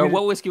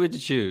 What whiskey would you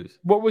choose?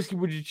 What whiskey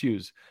would you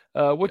choose?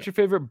 What's your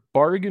favorite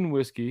bargain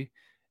whiskey?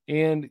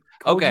 And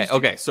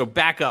okay. So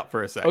back up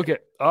for a second. Okay.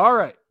 All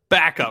right.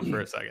 Back up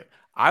for a second.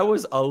 I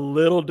was a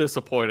little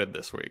disappointed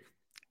this week.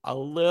 A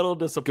little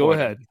disappointed. Go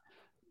ahead.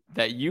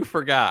 That you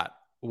forgot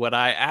what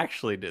I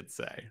actually did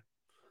say,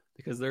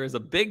 because there is a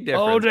big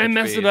difference. Oh, did I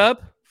mess it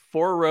up?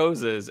 Four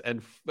Roses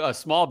and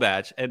small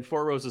batch, and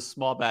Four Roses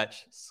small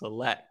batch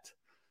select.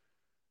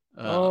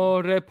 Did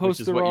I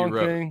post the wrong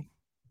thing?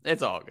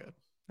 It's all good.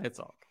 It's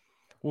all good.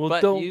 Well,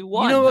 but you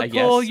won. You know what, I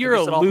guess. Cole? You're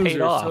a loser,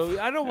 so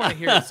I don't want to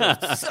hear it. So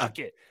suck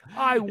it.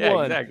 I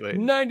won. Exactly.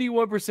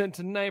 91%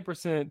 to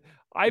 9%.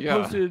 I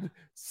posted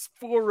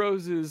Four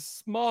Roses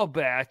small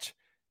batch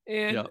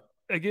and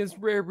against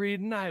Rare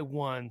Breed, and I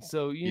won.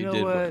 So you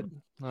know what?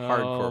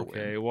 Hardcore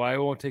okay. win. Well, I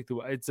won't take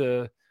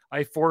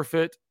I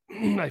forfeit.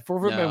 I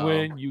forfeit my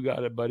win. You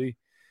got it, buddy.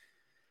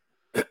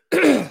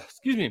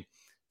 Excuse me.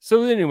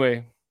 So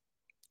anyway,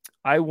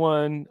 I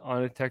won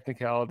on a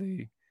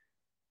technicality.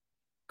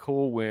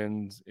 Cole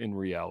wins in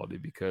reality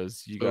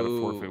because you got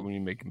to forfeit when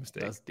you make a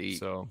mistake. That's deep.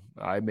 So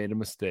I made a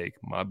mistake.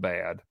 My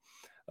bad.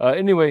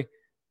 Anyway,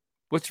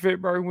 what's your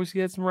favorite bargain whiskey?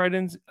 Had some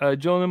write-ins.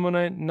 Jill and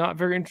M09, not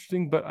very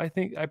interesting, but I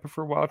think I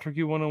prefer Wild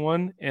Turkey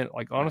 101. And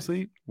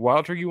honestly,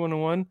 Wild Turkey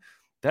 101,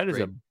 that is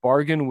a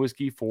bargain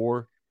whiskey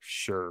for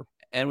sure.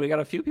 And we got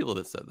a few people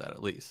that said that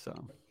at least.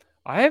 So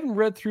I haven't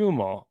read through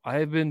them all. I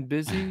have been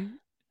busy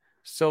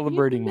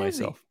celebrating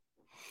myself.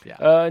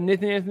 Yeah.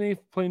 Nathan Anthony,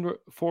 plain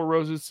Four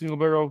Roses single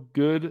barrel,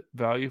 good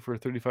value for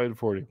 35 to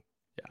 40.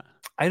 Yeah.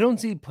 I don't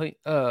see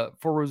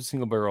Four Roses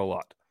single barrel a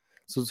lot.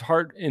 So it's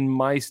hard in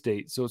my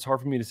state. So it's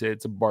hard for me to say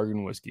it's a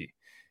bargain whiskey.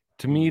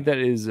 To me, that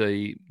is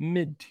a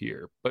mid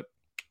tier. But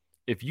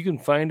if you can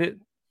find it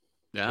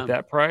at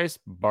that price,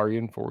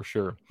 bargain for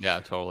sure. Yeah,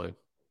 totally.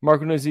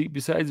 Marco Nazik,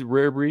 besides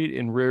Rare Breed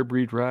and Rare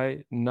Breed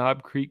Rye,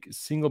 Knob Creek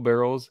single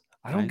barrels.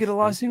 I don't get a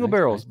lot of single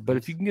barrels, but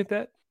if you can get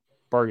that,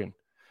 bargain.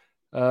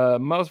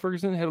 Miles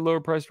Ferguson had a lower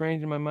price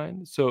range in my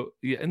mind. So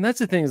yeah, and that's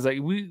the thing is like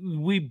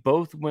we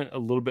both went a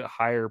little bit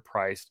higher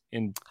priced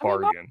in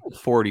bargain.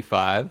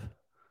 45.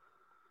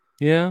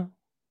 Yeah,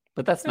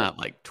 but that's not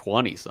like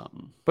 20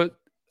 something. But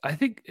I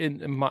think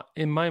in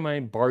my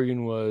mind,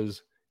 bargain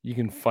was you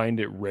can find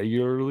it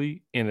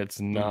regularly and it's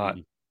not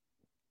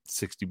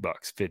 $60,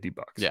 $50.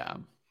 Yeah.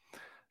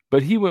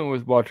 But he went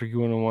with Wild Turkey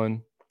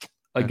 101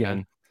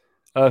 again.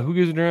 Okay. Who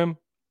gives a damn?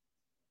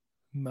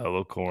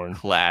 Mellow Corn.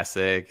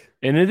 Classic.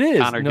 And it is.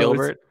 Connor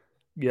Gilbert.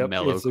 Yep.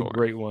 Mellow Corn. A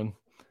great one.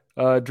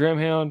 Dram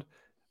Hound.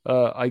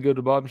 I go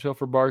to Bob Michelle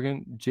for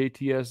bargain.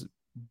 JTS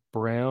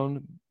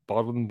Brown.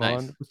 Bottled and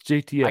Bond. Nice. What's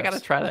JTS? I got to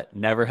try that.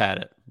 Never had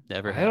it.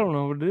 I don't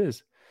know what it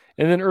is.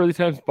 And then Early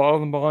Times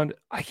Bottled and Bond.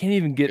 I can't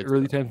even get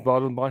Early Times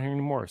Bottled and Bond here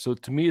anymore. So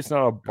to me, it's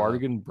not a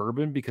bargain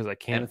bourbon because I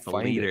can't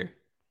find it.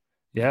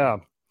 Yeah.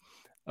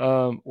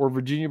 Or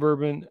Virginia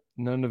bourbon,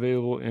 none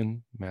available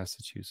in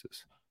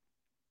Massachusetts.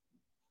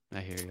 I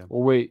hear you.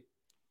 Or wait,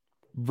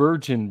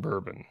 virgin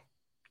bourbon.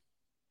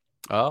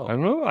 Oh,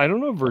 I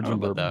don't know virgin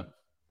bourbon. That.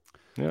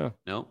 Yeah.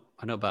 No,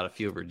 I know about a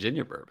few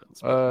Virginia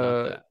bourbons.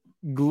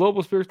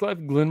 Global Spirits Life,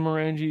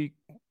 Glenmorangie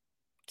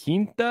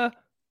Quinta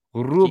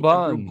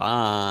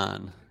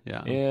Ruban.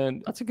 Yeah.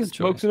 And that's a good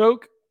Smokes choice. and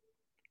Oak.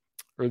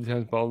 Early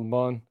Times Bottled and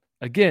Bond.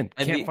 Again,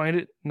 can't find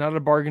it. Not a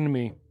bargain to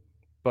me.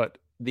 But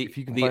if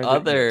you can find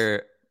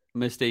other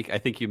mistake I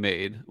think you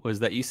made was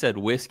that you said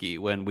whiskey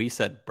when we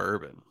said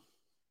bourbon.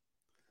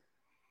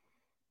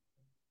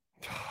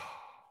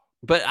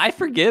 But I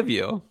forgive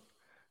you.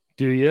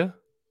 Do you?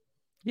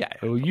 Yeah.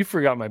 Oh, you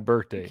forgot my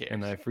birthday,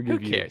 and I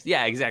forgive you. Who cares?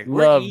 Yeah, exactly.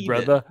 Love,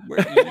 brother. We're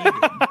even.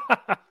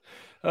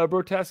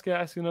 Brotasca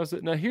asking us.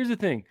 Now, here's the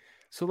thing.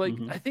 So, like,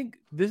 I think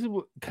this is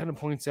what kind of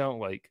points out,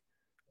 like,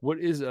 what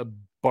is a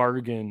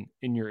bargain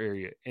in your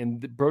area?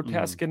 And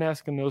Brotasca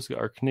Naskanoska,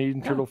 our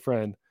Canadian turtle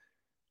friend,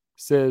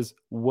 says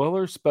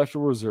Weller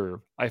Special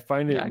Reserve. I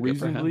find it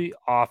reasonably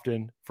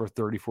often for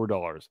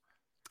 $34.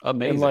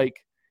 Amazing. And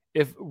like,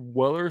 if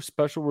Weller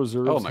Special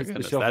Reserve hits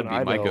the shelf that'd be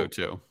Idaho, my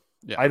go-to.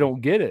 Yeah. I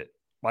don't get it.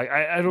 Like,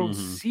 I don't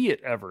see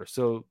it ever.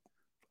 So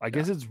I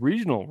guess it's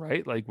regional,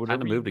 right? Like, whatever.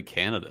 Time to move to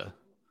Canada.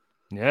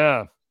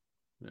 Yeah.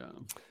 Yeah.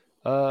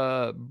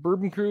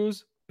 Bourbon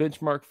Cruise,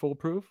 Benchmark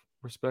Foolproof.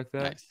 Respect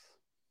that. Nice.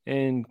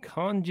 And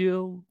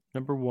Congeal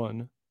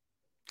 #1.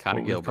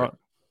 Connor Gilbert.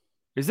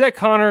 Is that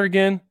Connor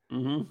again?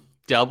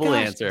 Double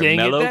answer.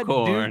 Mellow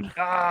Corn. Dude,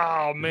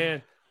 oh,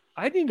 man.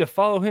 I need to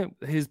follow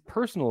his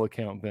personal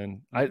account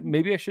then.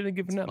 Maybe I shouldn't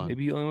have given up.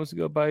 Maybe he only wants to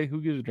go by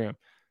Who Gives a Dram,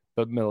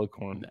 but Mellow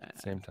Corn at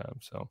the same time.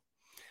 So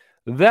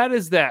that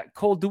is that.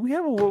 Cole, do we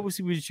have a what would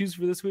you choose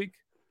for this week?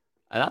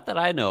 Not that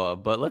I know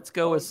of, but let's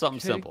go with something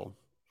simple.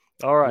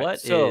 All right.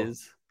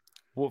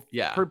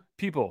 For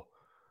people,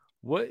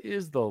 what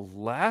is the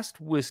last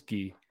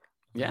whiskey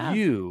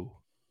you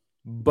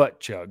butt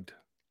chugged?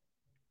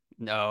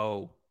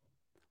 No.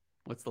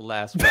 What's the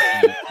last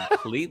whiskey you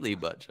completely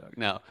butt chugged?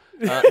 No,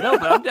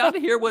 but I'm down to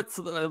hear what's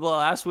the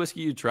last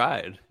whiskey you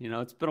tried. You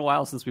know, it's been a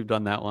while since we've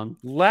done that one.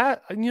 You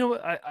know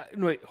what?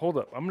 Wait, hold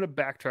up. I'm going to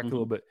backtrack a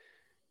little bit.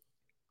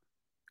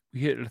 We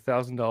hit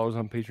 $1,000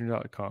 on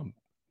Patreon.com.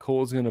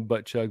 Cole's going to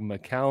butt chug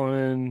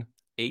Macallan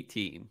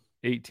 18.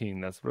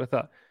 That's what I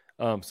thought.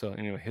 So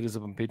anyway, hit us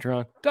up on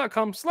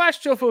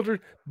Patreon.com/chillfiltered.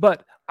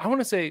 But I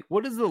want to say,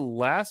 what is the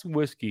last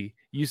whiskey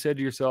you said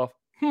to yourself,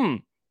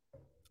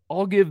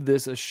 I'll give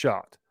this a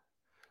shot?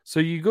 So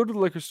you go to the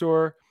liquor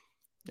store,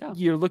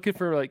 you're looking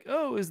for like,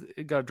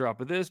 it got a drop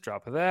of this,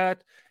 drop of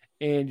that.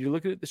 And you're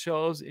looking at the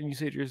shelves and you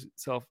say to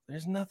yourself,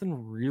 there's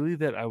nothing really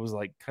that I was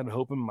like kind of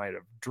hoping might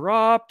have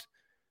dropped,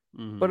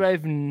 but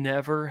I've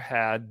never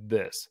had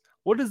this.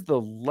 What is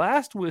the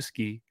last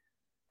whiskey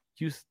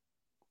you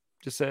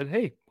just said,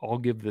 hey, I'll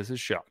give this a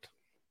shot?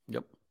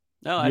 Yep.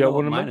 No, I know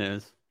what mine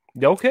is.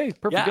 Okay,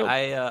 perfect.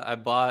 Yeah, I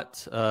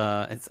bought.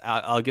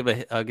 I'll give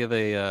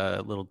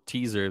a little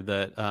teaser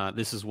that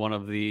this is one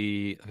of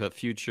the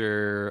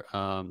future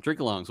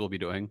drink-alongs we'll be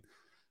doing.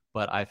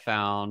 But I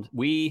found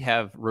we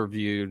have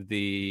reviewed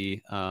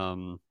the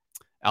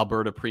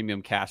Alberta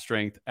Premium Cask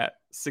Strength at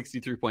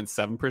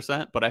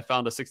 63.7%, but I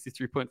found a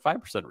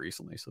 63.5%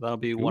 recently. So that'll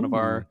be one of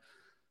our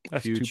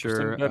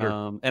future.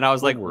 And I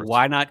was like,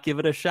 why not give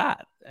it a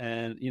shot?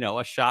 And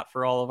a shot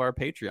for all of our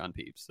Patreon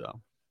peeps.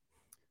 So.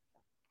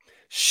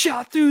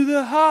 Shot through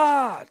the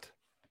heart.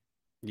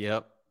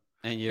 Yep.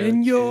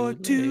 And you're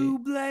to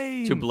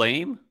blame. To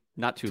blame?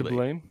 Not too late. To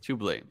blame? To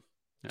blame.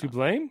 Yeah. To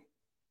blame?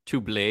 To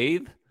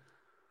blade?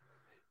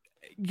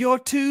 You're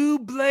to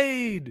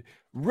blade.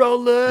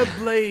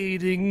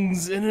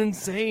 Rollerblading's an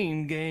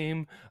insane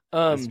game.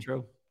 That's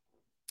true.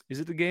 Is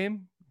it the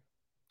game?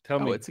 Tell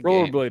me. It's a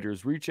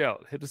Rollerbladers, reach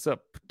out. Hit us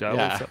up.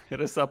 Us up. Hit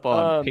us up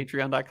on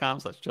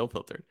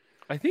patreon.com/chillfiltered.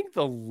 I think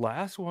the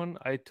last one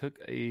I took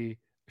a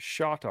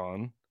shot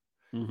on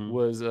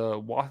was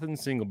Wathen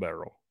Single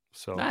Barrel.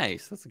 So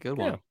nice. That's a good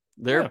one.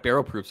 Their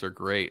barrel proofs are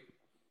great.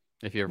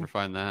 If you ever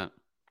find that.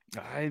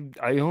 I've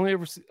only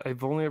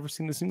ever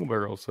seen the single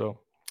barrel, so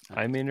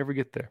I may never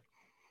get there.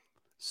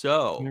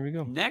 So there we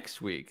go.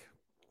 Next week,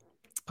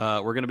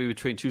 We're going to be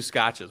between two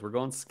scotches. We're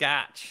going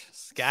scotch.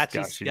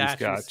 Scotchy.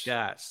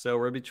 So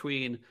we're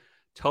between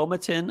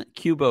Tomatin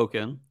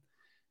Cuboken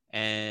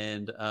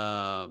and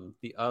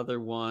the other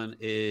one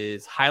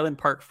is Highland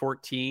Park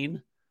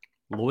 14,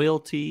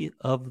 Loyalty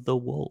of the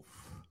Wolf.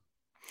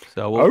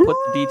 So we'll put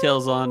the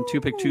details on Two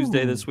Pick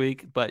Tuesday this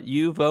week, but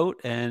you vote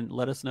and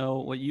let us know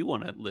what you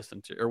want to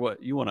listen to or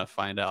what you want to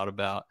find out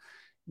about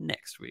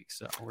next week.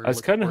 So we're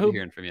looking forward to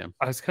hearing from you.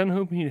 I was kind of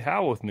hoping you'd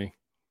howl with me.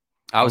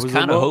 I was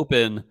kind of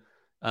hoping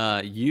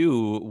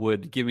you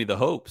would give me the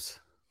hopes.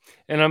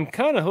 And I'm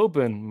kind of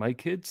hoping my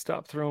kids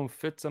stop throwing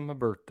fits on my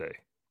birthday.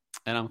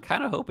 And I'm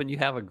kind of hoping you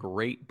have a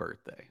great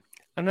birthday.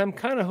 And I'm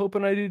kind of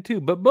hoping I do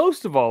too. But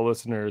most of all,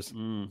 listeners,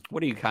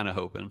 what are you kind of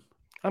hoping?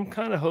 I'm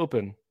kind of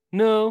hoping.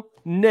 No,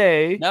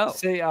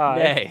 say I.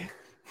 Nay.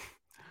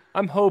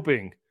 I'm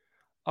hoping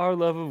our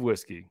love of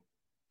whiskey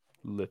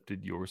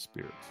lifted your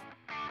spirits.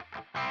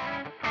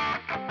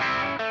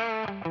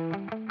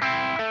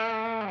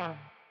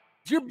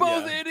 You're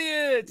both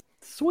idiots.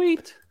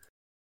 Sweet.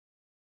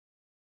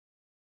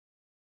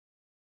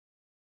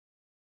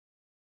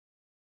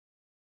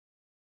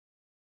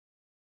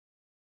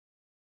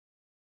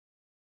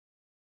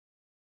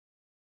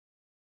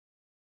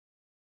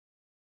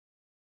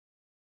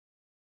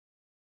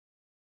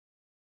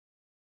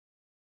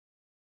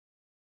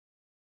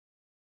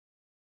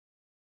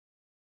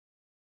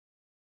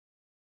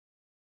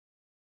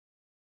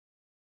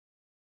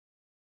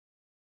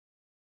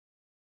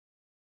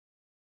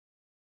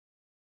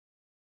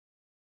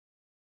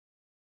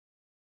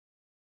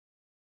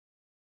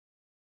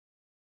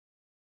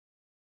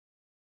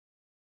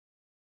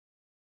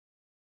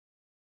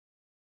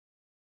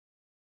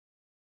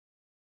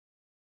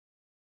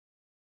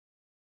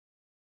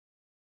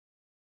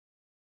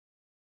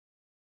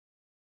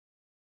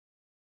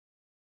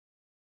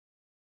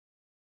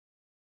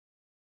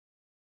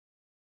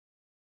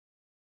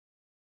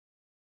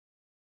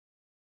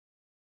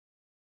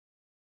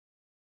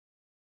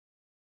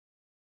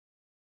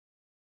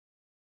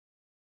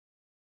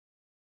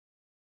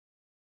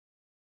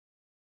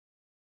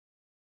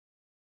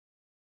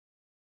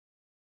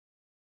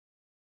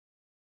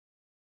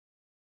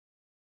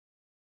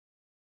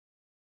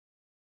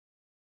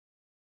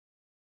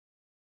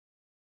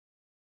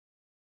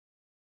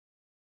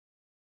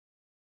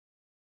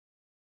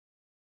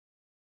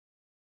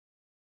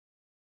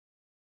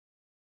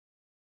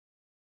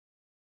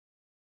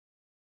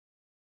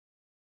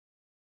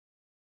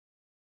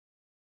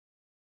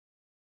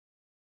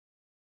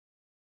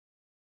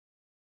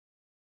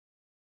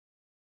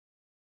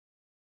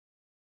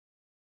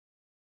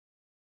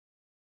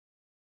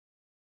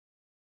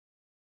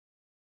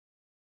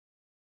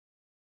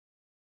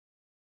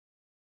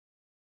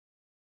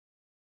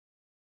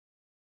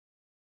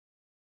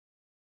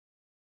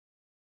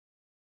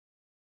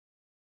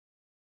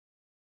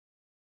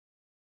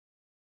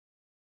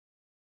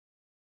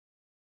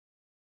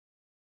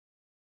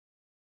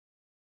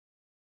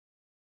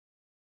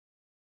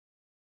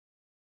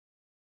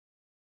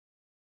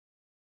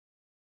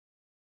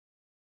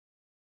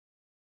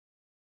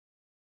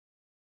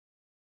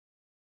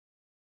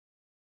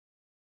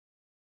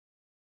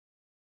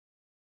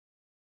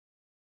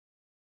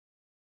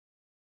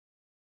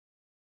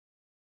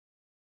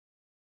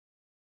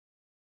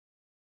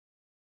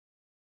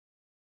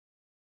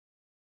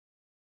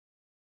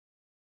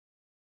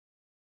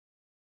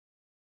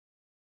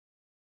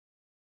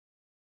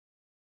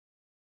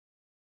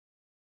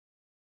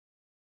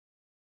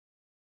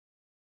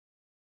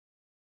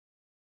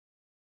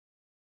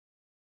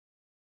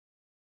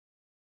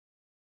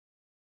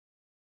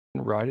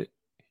 Write it.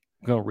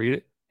 I'm going to read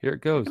it. Here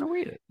it goes. I'm gonna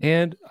read it.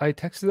 And I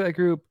texted that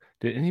group.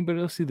 Did anybody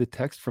else see the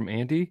text from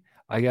Andy?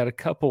 I got a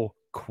couple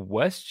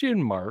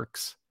question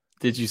marks.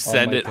 Did you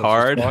send it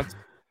hard? Response.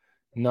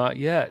 Not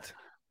yet.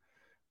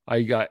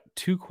 I got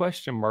 2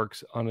 question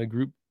marks on a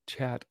group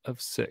chat of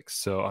 6.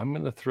 So I'm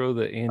going to throw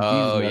the Andy.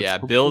 Oh yeah,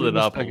 build it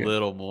up a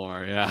little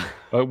more. Yeah.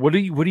 What do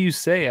you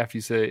say after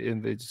you say it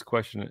and they just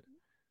question it?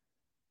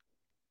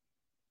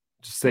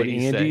 Just say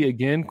Andy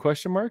again?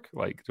 Question mark.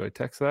 Like, do I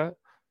text that?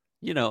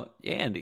 Andy.